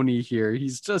of Tony here,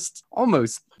 he's just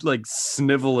almost like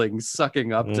sniveling,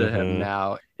 sucking up to him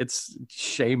now. It's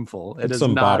shameful. It is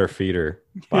some not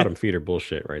bottom feeder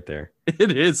bullshit right there.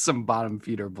 It is some bottom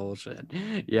feeder bullshit.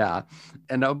 Yeah.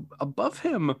 And above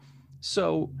him,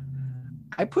 so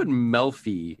I put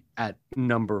Melfi at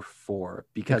number 4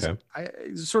 because I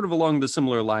sort of along the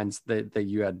similar lines that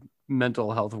you had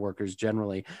mental health workers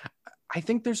generally. I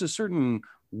think there's a certain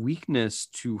weakness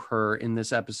to her in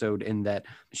this episode in that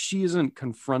she isn't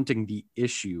confronting the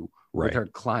issue with her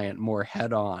client more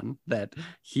head on, that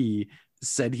he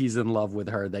said he's in love with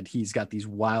her, that he's got these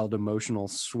wild emotional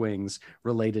swings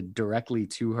related directly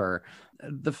to her.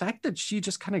 The fact that she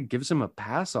just kind of gives him a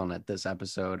pass on it this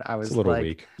episode, I was like,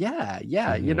 weak. Yeah.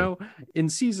 You know, in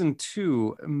season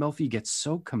 2, Melfi gets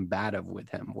so combative with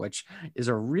him, which is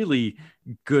a really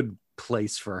good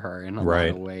place for her in a lot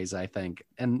of ways, I think.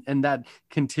 And that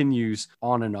continues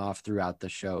on and off throughout the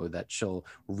show, that she'll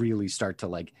really start to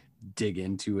like dig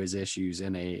into his issues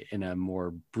in a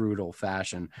more brutal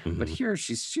fashion. But here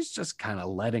she's just kind of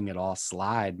letting it all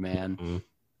slide, man.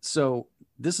 So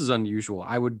this is unusual.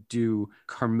 I would do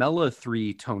Carmela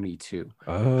 3, Tony 2.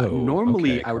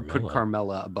 Normally I would put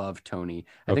Carmela above Tony.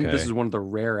 I think this is one of the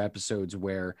rare episodes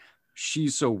where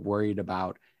she's so worried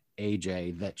about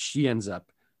AJ that she ends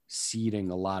up ceding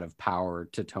a lot of power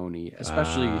to Tony,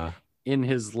 especially in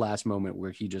his last moment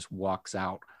where he just walks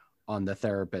out on the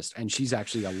therapist, and she's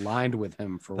actually aligned with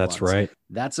him for That's once. right.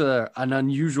 That's an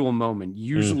unusual moment.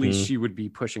 Usually she would be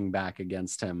pushing back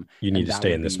against him. You need to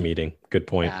stay in this meeting. Good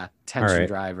point. Yeah, tension right.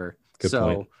 driver. Good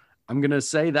point. I'm gonna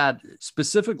say that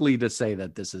specifically to say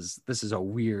that this is a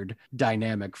weird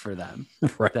dynamic for them.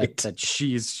 Right. That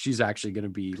she's actually gonna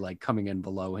be like coming in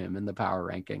below him in the power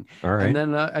ranking. All right. And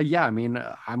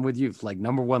then I'm with you. Like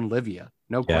number one, Livia,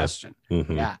 no question.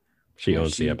 Mhm. Yeah, She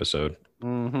owns the episode.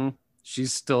 Mm-hmm. She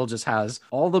still just has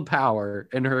all the power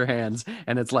in her hands,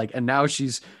 and it's like, and now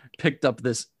she's picked up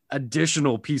this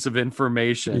additional piece of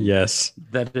information. Yes.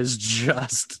 That is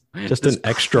just an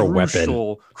extra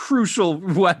crucial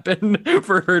weapon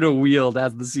for her to wield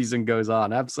as the season goes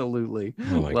on. Absolutely.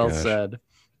 Oh my well gosh. said.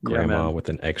 Grandma with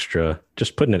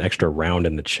just putting an extra round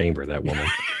in the chamber, that woman.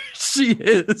 She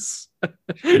is.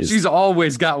 She's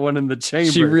always got one in the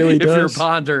chamber. She really does. If you're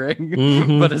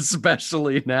pondering, but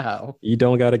especially now. You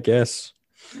don't got to guess.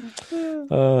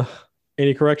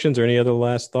 Any corrections or any other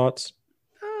last thoughts?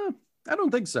 I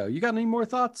don't think so. You got any more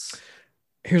thoughts?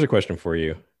 Here's a question for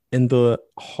you. In the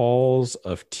halls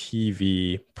of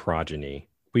TV progeny,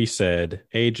 we said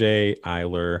AJ,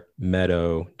 Eiler,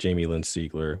 Meadow, Jamie Lynn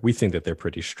Siegler. We think that they're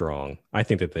pretty strong. I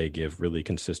think that they give really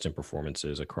consistent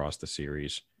performances across the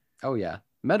series. Oh, yeah.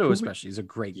 Meadow especially is a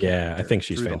great character. Yeah, I think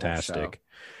she's fantastic.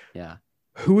 Yeah.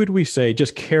 Who would we say,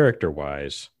 just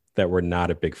character-wise, that we're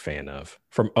not a big fan of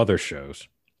from other shows?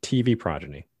 TV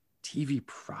progeny. TV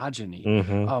progeny.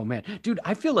 Mm-hmm. Oh man, dude,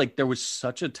 I feel like there was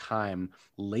such a time,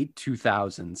 late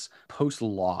 2000s, post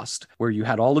Lost, where you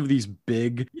had all of these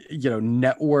big,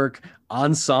 network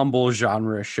ensemble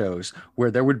genre shows where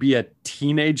there would be a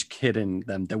teenage kid in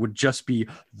them that would just be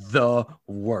the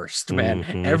worst, man.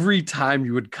 Mm-hmm. Every time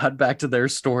you would cut back to their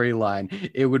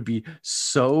storyline, it would be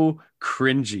so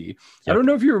cringy. Yep. I don't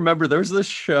know if you remember, there was this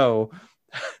show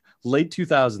late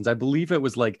 2000s, I believe it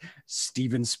was like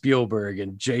Steven Spielberg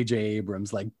and J.J.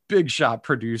 Abrams, like big shot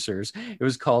producers. It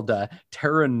was called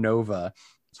Terra Nova.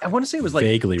 I want to say it was like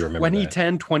vaguely remember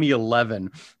 2010,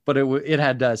 2011, but it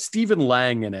had Stephen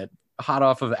Lang in it, hot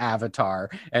off of Avatar,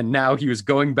 and now he was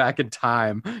going back in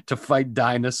time to fight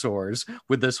dinosaurs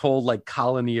with this whole like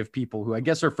colony of people who I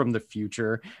guess are from the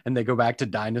future, and they go back to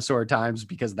dinosaur times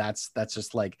because that's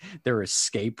just like their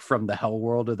escape from the hell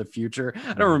world of the future.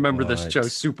 I don't remember this show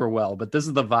super well, but this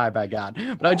is the vibe I got.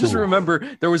 But I just remember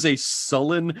there was a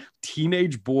sullen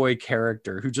teenage boy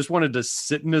character who just wanted to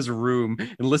sit in his room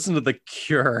and listen to The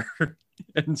Cure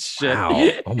and shit.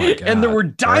 Wow. Oh my god. And there were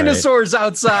dinosaurs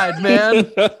outside,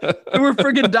 man. There were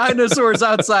freaking dinosaurs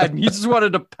outside, and he just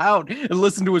wanted to pout and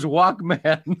listen to his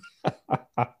Walkman.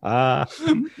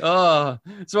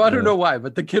 So I don't know why,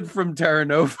 but the kid from Terra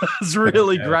Nova is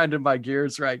really grinding my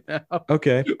gears right now.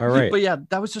 Okay. All right. But yeah,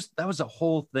 that was a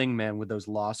whole thing, man, with those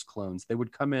Lost clones. They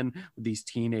would come in with these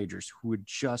teenagers who would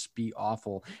just be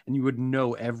awful, and you would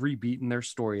know every beat in their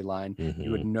storyline. Mm-hmm.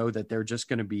 You would know that they're just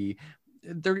going to be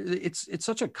there. It's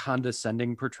such a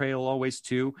condescending portrayal always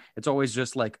too. It's always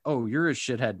just like, oh, you're a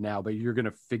shithead now, but you're gonna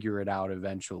figure it out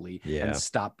eventually and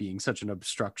stop being such an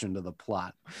obstruction to the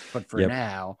plot. But for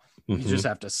now, you just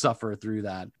have to suffer through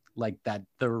that. Like that,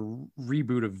 the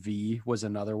reboot of V was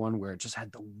another one where it just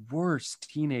had the worst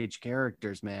teenage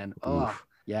characters, man. Oh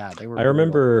yeah, they were. I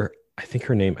remember, I think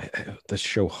her name, the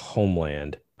show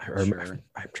Homeland. I'm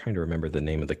trying to remember the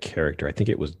name of the character. I think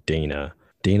it was Dana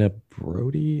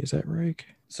Brody, is that right?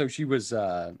 So she was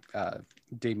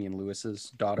Damian Lewis's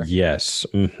daughter. Yes.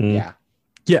 Mm-hmm.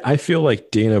 Yeah, I feel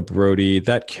like Dana Brody,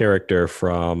 that character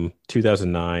from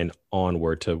 2009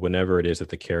 onward to whenever it is that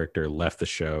the character left the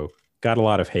show, got a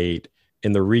lot of hate.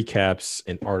 In the recaps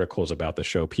and articles about the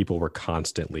show, people were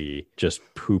constantly just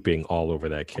pooping all over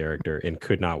that character and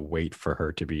could not wait for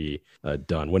her to be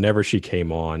done. Whenever she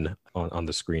came on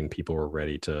the screen, people were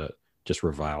ready to just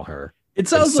revile her. It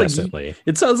sounds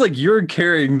like you're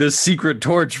carrying this secret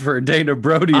torch for Dana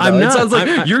Brody. It sounds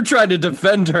like you're trying to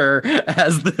defend her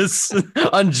as this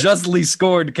unjustly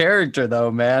scored character, though,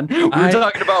 man. We're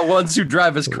talking about ones who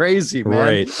drive us crazy,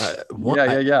 man.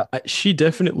 Right. Yeah. She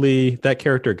definitely, that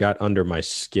character got under my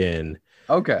skin.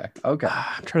 Okay. I'm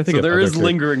trying to think. So there is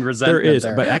lingering resentment. There is,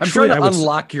 but actually, I'm trying to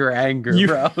unlock your anger,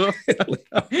 bro.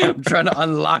 I'm trying to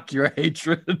unlock your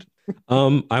hatred.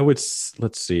 Let's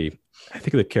see. I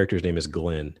think the character's name is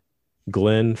Glenn.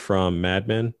 Glenn from Mad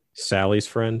Men, Sally's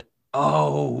friend.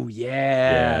 Oh,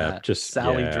 yeah. Just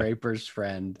Sally Draper's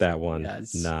friend. That one.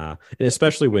 Yes. Nah. And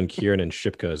especially when Kiernan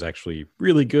Shipka is actually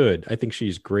really good. I think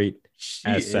she's great.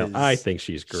 I think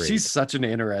she's great. She's such an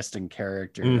interesting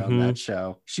character on that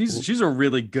show. She's a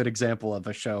really good example of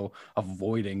a show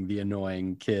avoiding the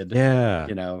annoying kid. Yeah.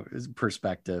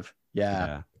 Perspective.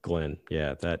 Yeah. Glenn.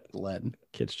 Yeah, that Glenn.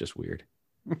 kid's just weird.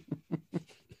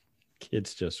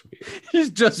 Kid's just weird. He's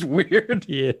just weird.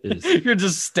 He is. You're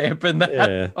just stamping that.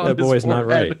 Yeah, on that his boy's not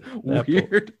right. forehead.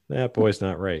 Weird. That boy's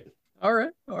not right. All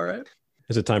right. All right.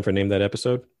 Is it time for Name That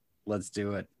Episode? Let's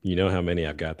do it. You know how many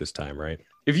I've got this time, right?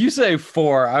 If you say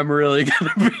 4, I'm really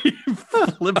gonna be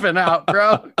flipping out,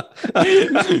 bro.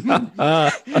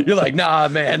 You're like, nah,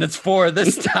 man, it's 4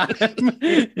 this time.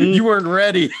 You weren't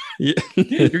ready. Yeah.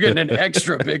 You're getting an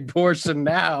extra big portion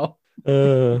now.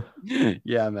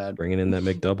 Yeah, man. Bringing in that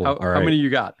McDouble. How, All right. how many you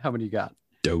got? How many you got?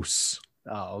 Dose.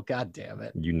 Oh, god damn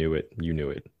it. You knew it. You knew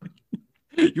it.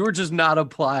 You were just not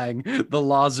applying the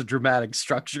laws of dramatic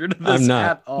structure to this I'm not.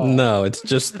 at all. No, it's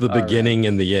just the All beginning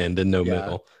and the end and no Yeah.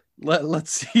 middle.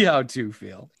 Let's see how 2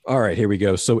 feel. All right, here we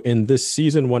go. So in this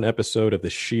season 1 episode of The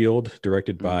Shield,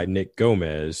 directed by Nick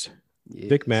Gomez,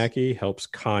 Vic Yes. Mackey helps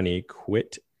Connie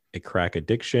quit a crack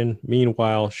addiction.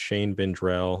 Meanwhile, Shane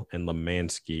Vendrell and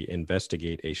Lemansky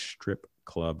investigate a strip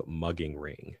club mugging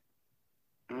ring.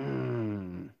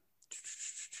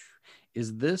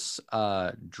 Is this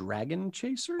Dragon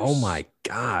Chasers? Oh my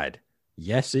God.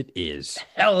 Yes, it is.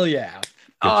 Hell yeah.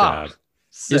 Good job.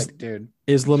 Sick, dude.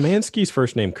 Is Lemansky's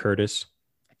first name Curtis?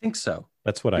 I think so.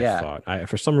 That's what I Yeah. thought.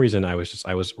 For some reason, I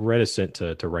was reticent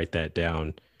to write that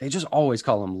down. They just always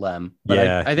call him Lem. But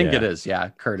Yeah, I think yeah. it is. Yeah.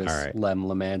 Curtis All right. Lem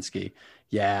Lemansky.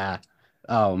 Yeah.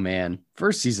 Oh man.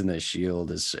 First season of The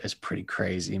Shield is pretty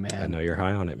crazy, man. I know you're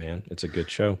high on it, man. It's a good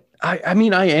show. I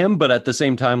mean, I am, but at the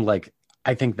same time, like,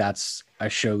 I think that's a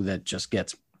show that just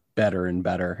gets better and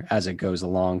better as it goes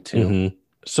along too. Mhm.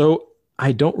 So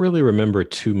I don't really remember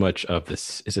too much of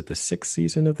this. Is it the 6th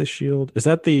season of The Shield? Is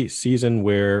that the season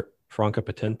where Franca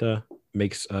Potenta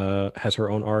has her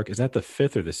own arc? Is that the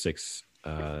 5th or the 6th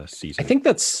season? I think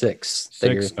that's 6. that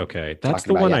 6. you're Okay, that's the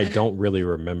talking about, one yeah. I don't really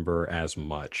remember as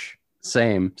much.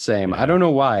 Same. Yeah. I don't know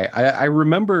why. I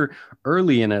remember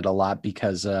early in it a lot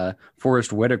because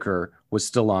Forrest Whitaker was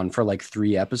still on for like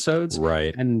 3 episodes.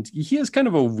 Right. And he has kind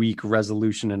of a weak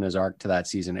resolution in his arc to that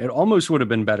season. It almost would have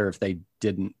been better if they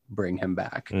didn't bring him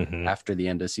back Mhm. after the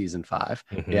end of season 5.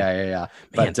 Mhm. Yeah.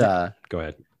 Man, But go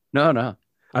ahead. no.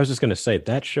 I was just going to say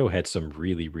that show had some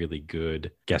really, really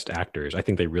good guest actors. I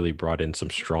think they really brought in some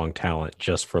strong talent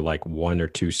just for like 1 or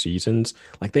 2 seasons.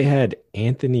 Like they had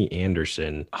Anthony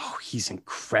Anderson. Oh, he's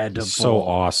incredible. So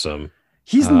awesome.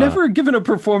 He's never given a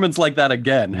performance like that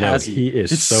again, No, has he? he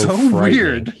is It's so frightening.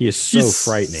 weird. He is so He's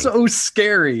frightening. So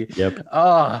scary. Yep.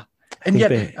 And think yet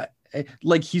they-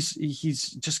 like he's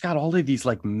just got all of these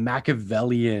like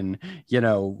Machiavellian,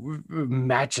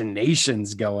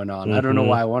 machinations going on. I don't know Mhm.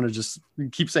 why I want to just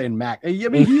keep saying Mac. I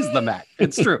mean, he's the Mac.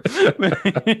 It's true.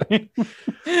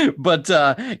 But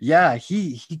yeah,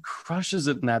 he crushes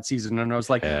it in that season. And I was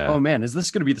like, Yeah. oh man, is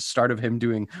this going to be the start of him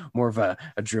doing more of a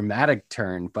dramatic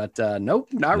turn? But nope,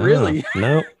 not really.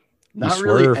 No. Not He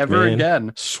really swerved, ever man.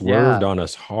 again. Swerved Yeah. on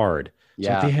us hard.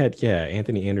 Yeah. So they had,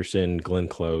 Anthony Anderson, Glenn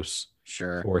Close,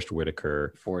 Sure. Forrest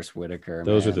Whitaker. Forrest Whitaker.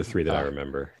 Those are man. the 3 that I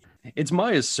remember. It's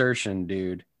my assertion,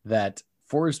 dude, that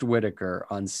Forrest Whitaker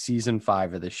on season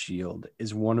 5 of The Shield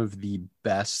is one of the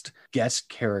best guest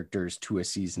characters to a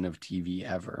season of TV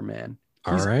ever, man.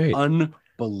 All He's right.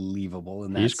 unbelievable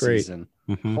in that He's great. season.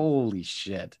 Mhm. Holy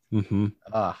shit. Mhm.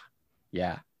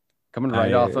 Yeah. Coming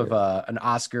right off of an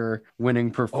Oscar-winning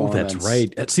Oh, performance. that's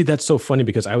right. See, that's so funny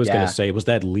because I was going Yeah. to say, was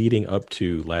that leading up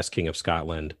to Last King of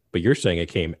Scotland? But you're saying it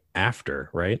came after,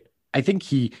 right? I think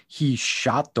he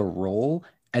shot the role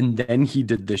and then he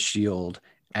did The Shield,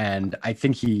 and I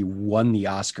think he won the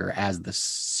Oscar as the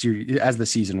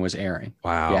season was airing.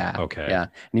 Wow. Yeah. Okay. Yeah.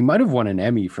 And he might have won an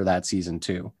Emmy for that season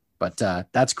too. But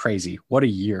that's crazy. What a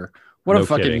year. What No a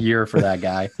fucking kidding. year for that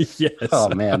guy. Yes.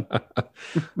 Oh man.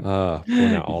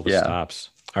 Pulling out all the Yeah. stops.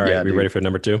 All right. Yeah, we dude. ready for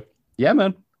number 2? Yeah,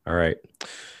 man. All right.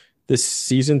 This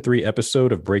season 3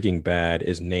 episode of Breaking Bad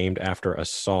is named after a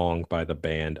song by the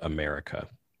band America.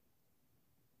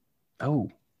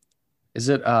 Oh. Is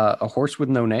it a horse with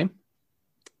no name?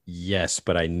 Yes,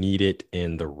 but I need it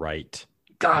in the right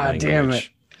God damn it.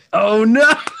 language. Oh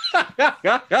no.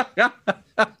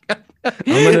 I'm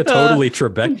gonna totally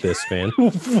Trebek this, man.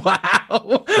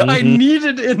 Wow. I need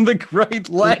it in the right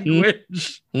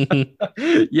language.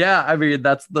 Mhm. Yeah, I mean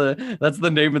that's the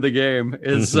name of the game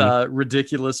is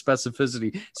ridiculous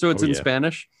specificity. So it's Oh, in yeah.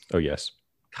 Spanish. Oh yes,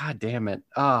 God damn it.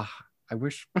 I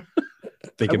wish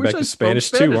thinking I wish back I to spoke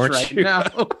Spanish too, aren't right you?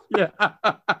 now. Yeah.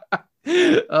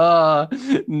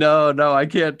 No, I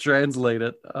can't translate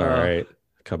it. All right,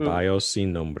 Caballos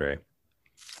sin nombre.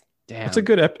 Damn. That's a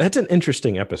good. That's an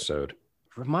interesting episode.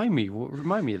 Remind me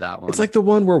of that one. It's like the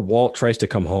one where Walt tries to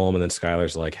come home and then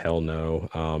Skylar's like, hell no.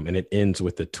 And it ends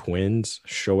with the twins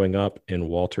showing up in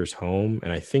Walter's home.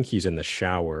 And I think he's in the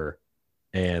shower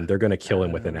and they're going to kill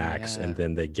him with an axe. And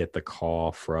then they get the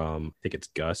call from, I think it's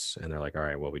Gus. And they're like, all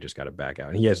right, well, we just got to back out.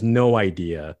 And he has no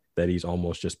idea that he's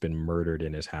almost just been murdered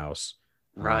in his house.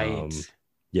 Right.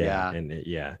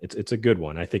 It's a good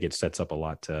one. I think it sets up a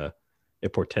lot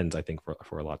it portends, I think,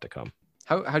 for a lot to come.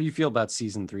 How do you feel about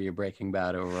season 3 of Breaking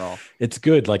Bad overall? It's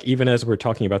good. Like, even as we're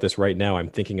talking about this right now, I'm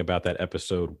thinking about that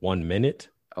episode 1 Minute.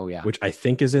 Oh, yeah. Which I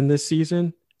think is in this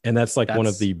season. And that's one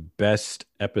of the best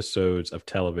episodes of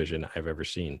television I've ever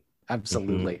seen.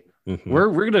 Absolutely. Mm-hmm.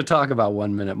 We're going to talk about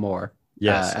 1 Minute more.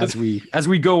 Yes. As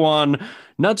we go on,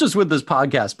 not just with this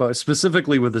podcast, but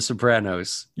specifically with The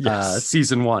Sopranos,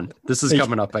 season 1. This is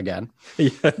coming up again.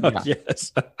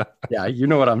 Yes. Yeah, you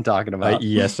know what I'm talking about.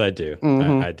 Yes, I do.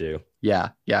 Mm-hmm. I do. Yeah.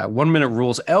 1 Minute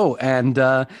rules. Oh, and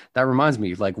that reminds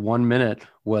me, 1 Minute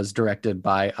was directed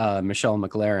by Michelle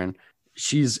McLaren.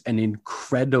 She's an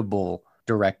incredible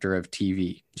director of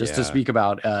TV. Just to speak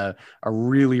about a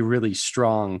really, really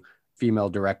strong female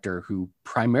director who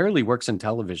primarily works in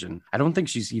television. I don't think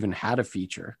she's even had a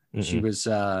feature. Mm-hmm. She was,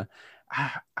 I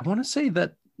want to say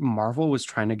that Marvel was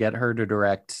trying to get her to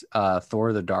direct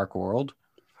Thor: The Dark World.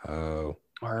 Oh.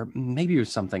 Or maybe it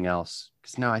was something else.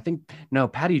 Because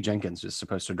Patty Jenkins was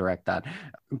supposed to direct that.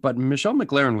 But Michelle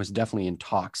McLaren was definitely in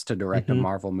talks to direct a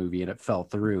Marvel movie, and it fell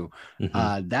through.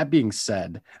 Mm-hmm. That being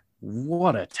said,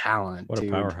 what a talent. What dude.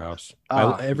 A powerhouse.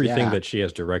 Everything that she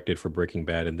has directed for Breaking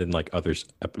Bad and then others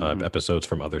episodes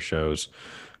from other shows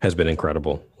has been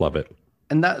incredible. Love it.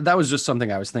 And that was just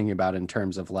something I was thinking about in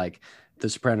terms of The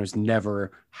Sopranos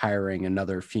never hiring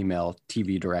another female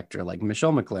TV director.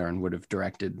 Michelle McLaren would have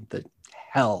directed the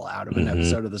hell out of an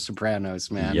episode of The Sopranos,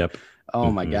 man. Yep.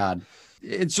 Oh my God.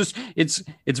 It's just, it's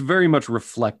very much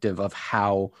reflective of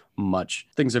how much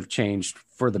things have changed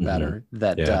for the better,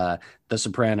 that The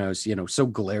Sopranos, so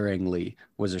glaringly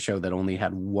was a show that only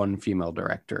had one female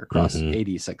director across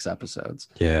 86 episodes.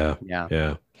 Yeah.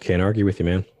 Can't argue with you,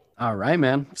 man. All right,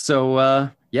 man.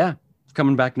 So,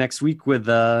 coming back next week with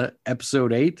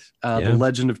episode 8, The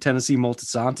Legend of Tennessee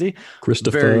Moltisanti.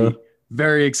 Christopher. Very,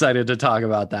 very excited to talk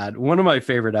about that. One of my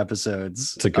favorite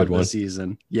episodes it's a good of one. The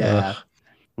season. Yeah.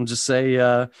 I'll just say,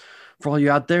 for all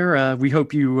you out there, we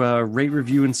hope you rate,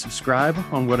 review, and subscribe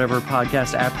on whatever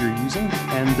podcast app you're using.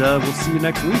 And we'll see you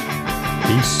next week.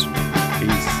 Peace.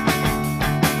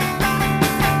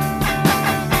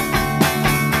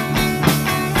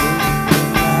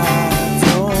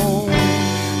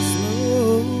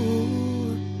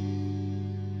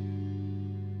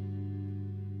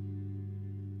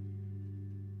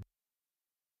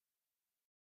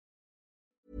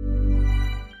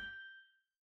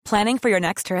 Planning for your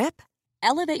next trip?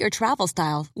 Elevate your travel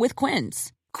style with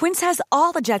Quince. Quince has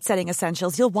all the jet-setting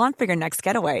essentials you'll want for your next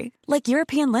getaway, like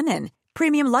European linen,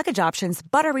 premium luggage options,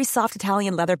 buttery soft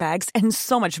Italian leather bags, and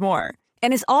so much more.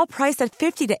 And is all priced at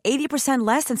 50 to 80%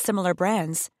 less than similar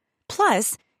brands.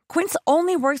 Plus, Quince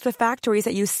only works with factories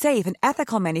that use safe and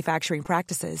ethical manufacturing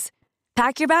practices.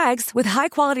 Pack your bags with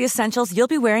high-quality essentials you'll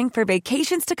be wearing for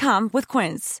vacations to come with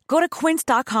Quince. Go to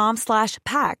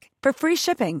quince.com/pack for free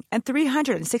shipping and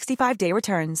 365-day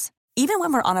returns. Even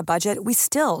when we're on a budget, we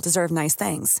still deserve nice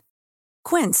things.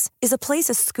 Quince is a place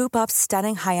to scoop up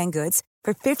stunning high-end goods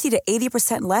for 50 to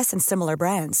 80% less than similar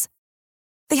brands.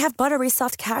 They have buttery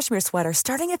soft cashmere sweaters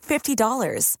starting at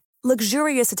 $50,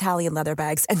 luxurious Italian leather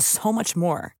bags, and so much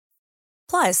more.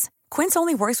 Plus, Quince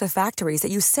only works with factories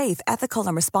that use safe, ethical,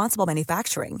 and responsible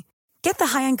manufacturing. Get the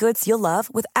high-end goods you'll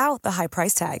love without the high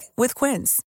price tag with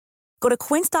Quince. Go to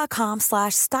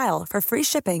quince.com/style for free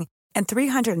shipping and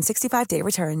 365-day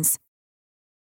returns.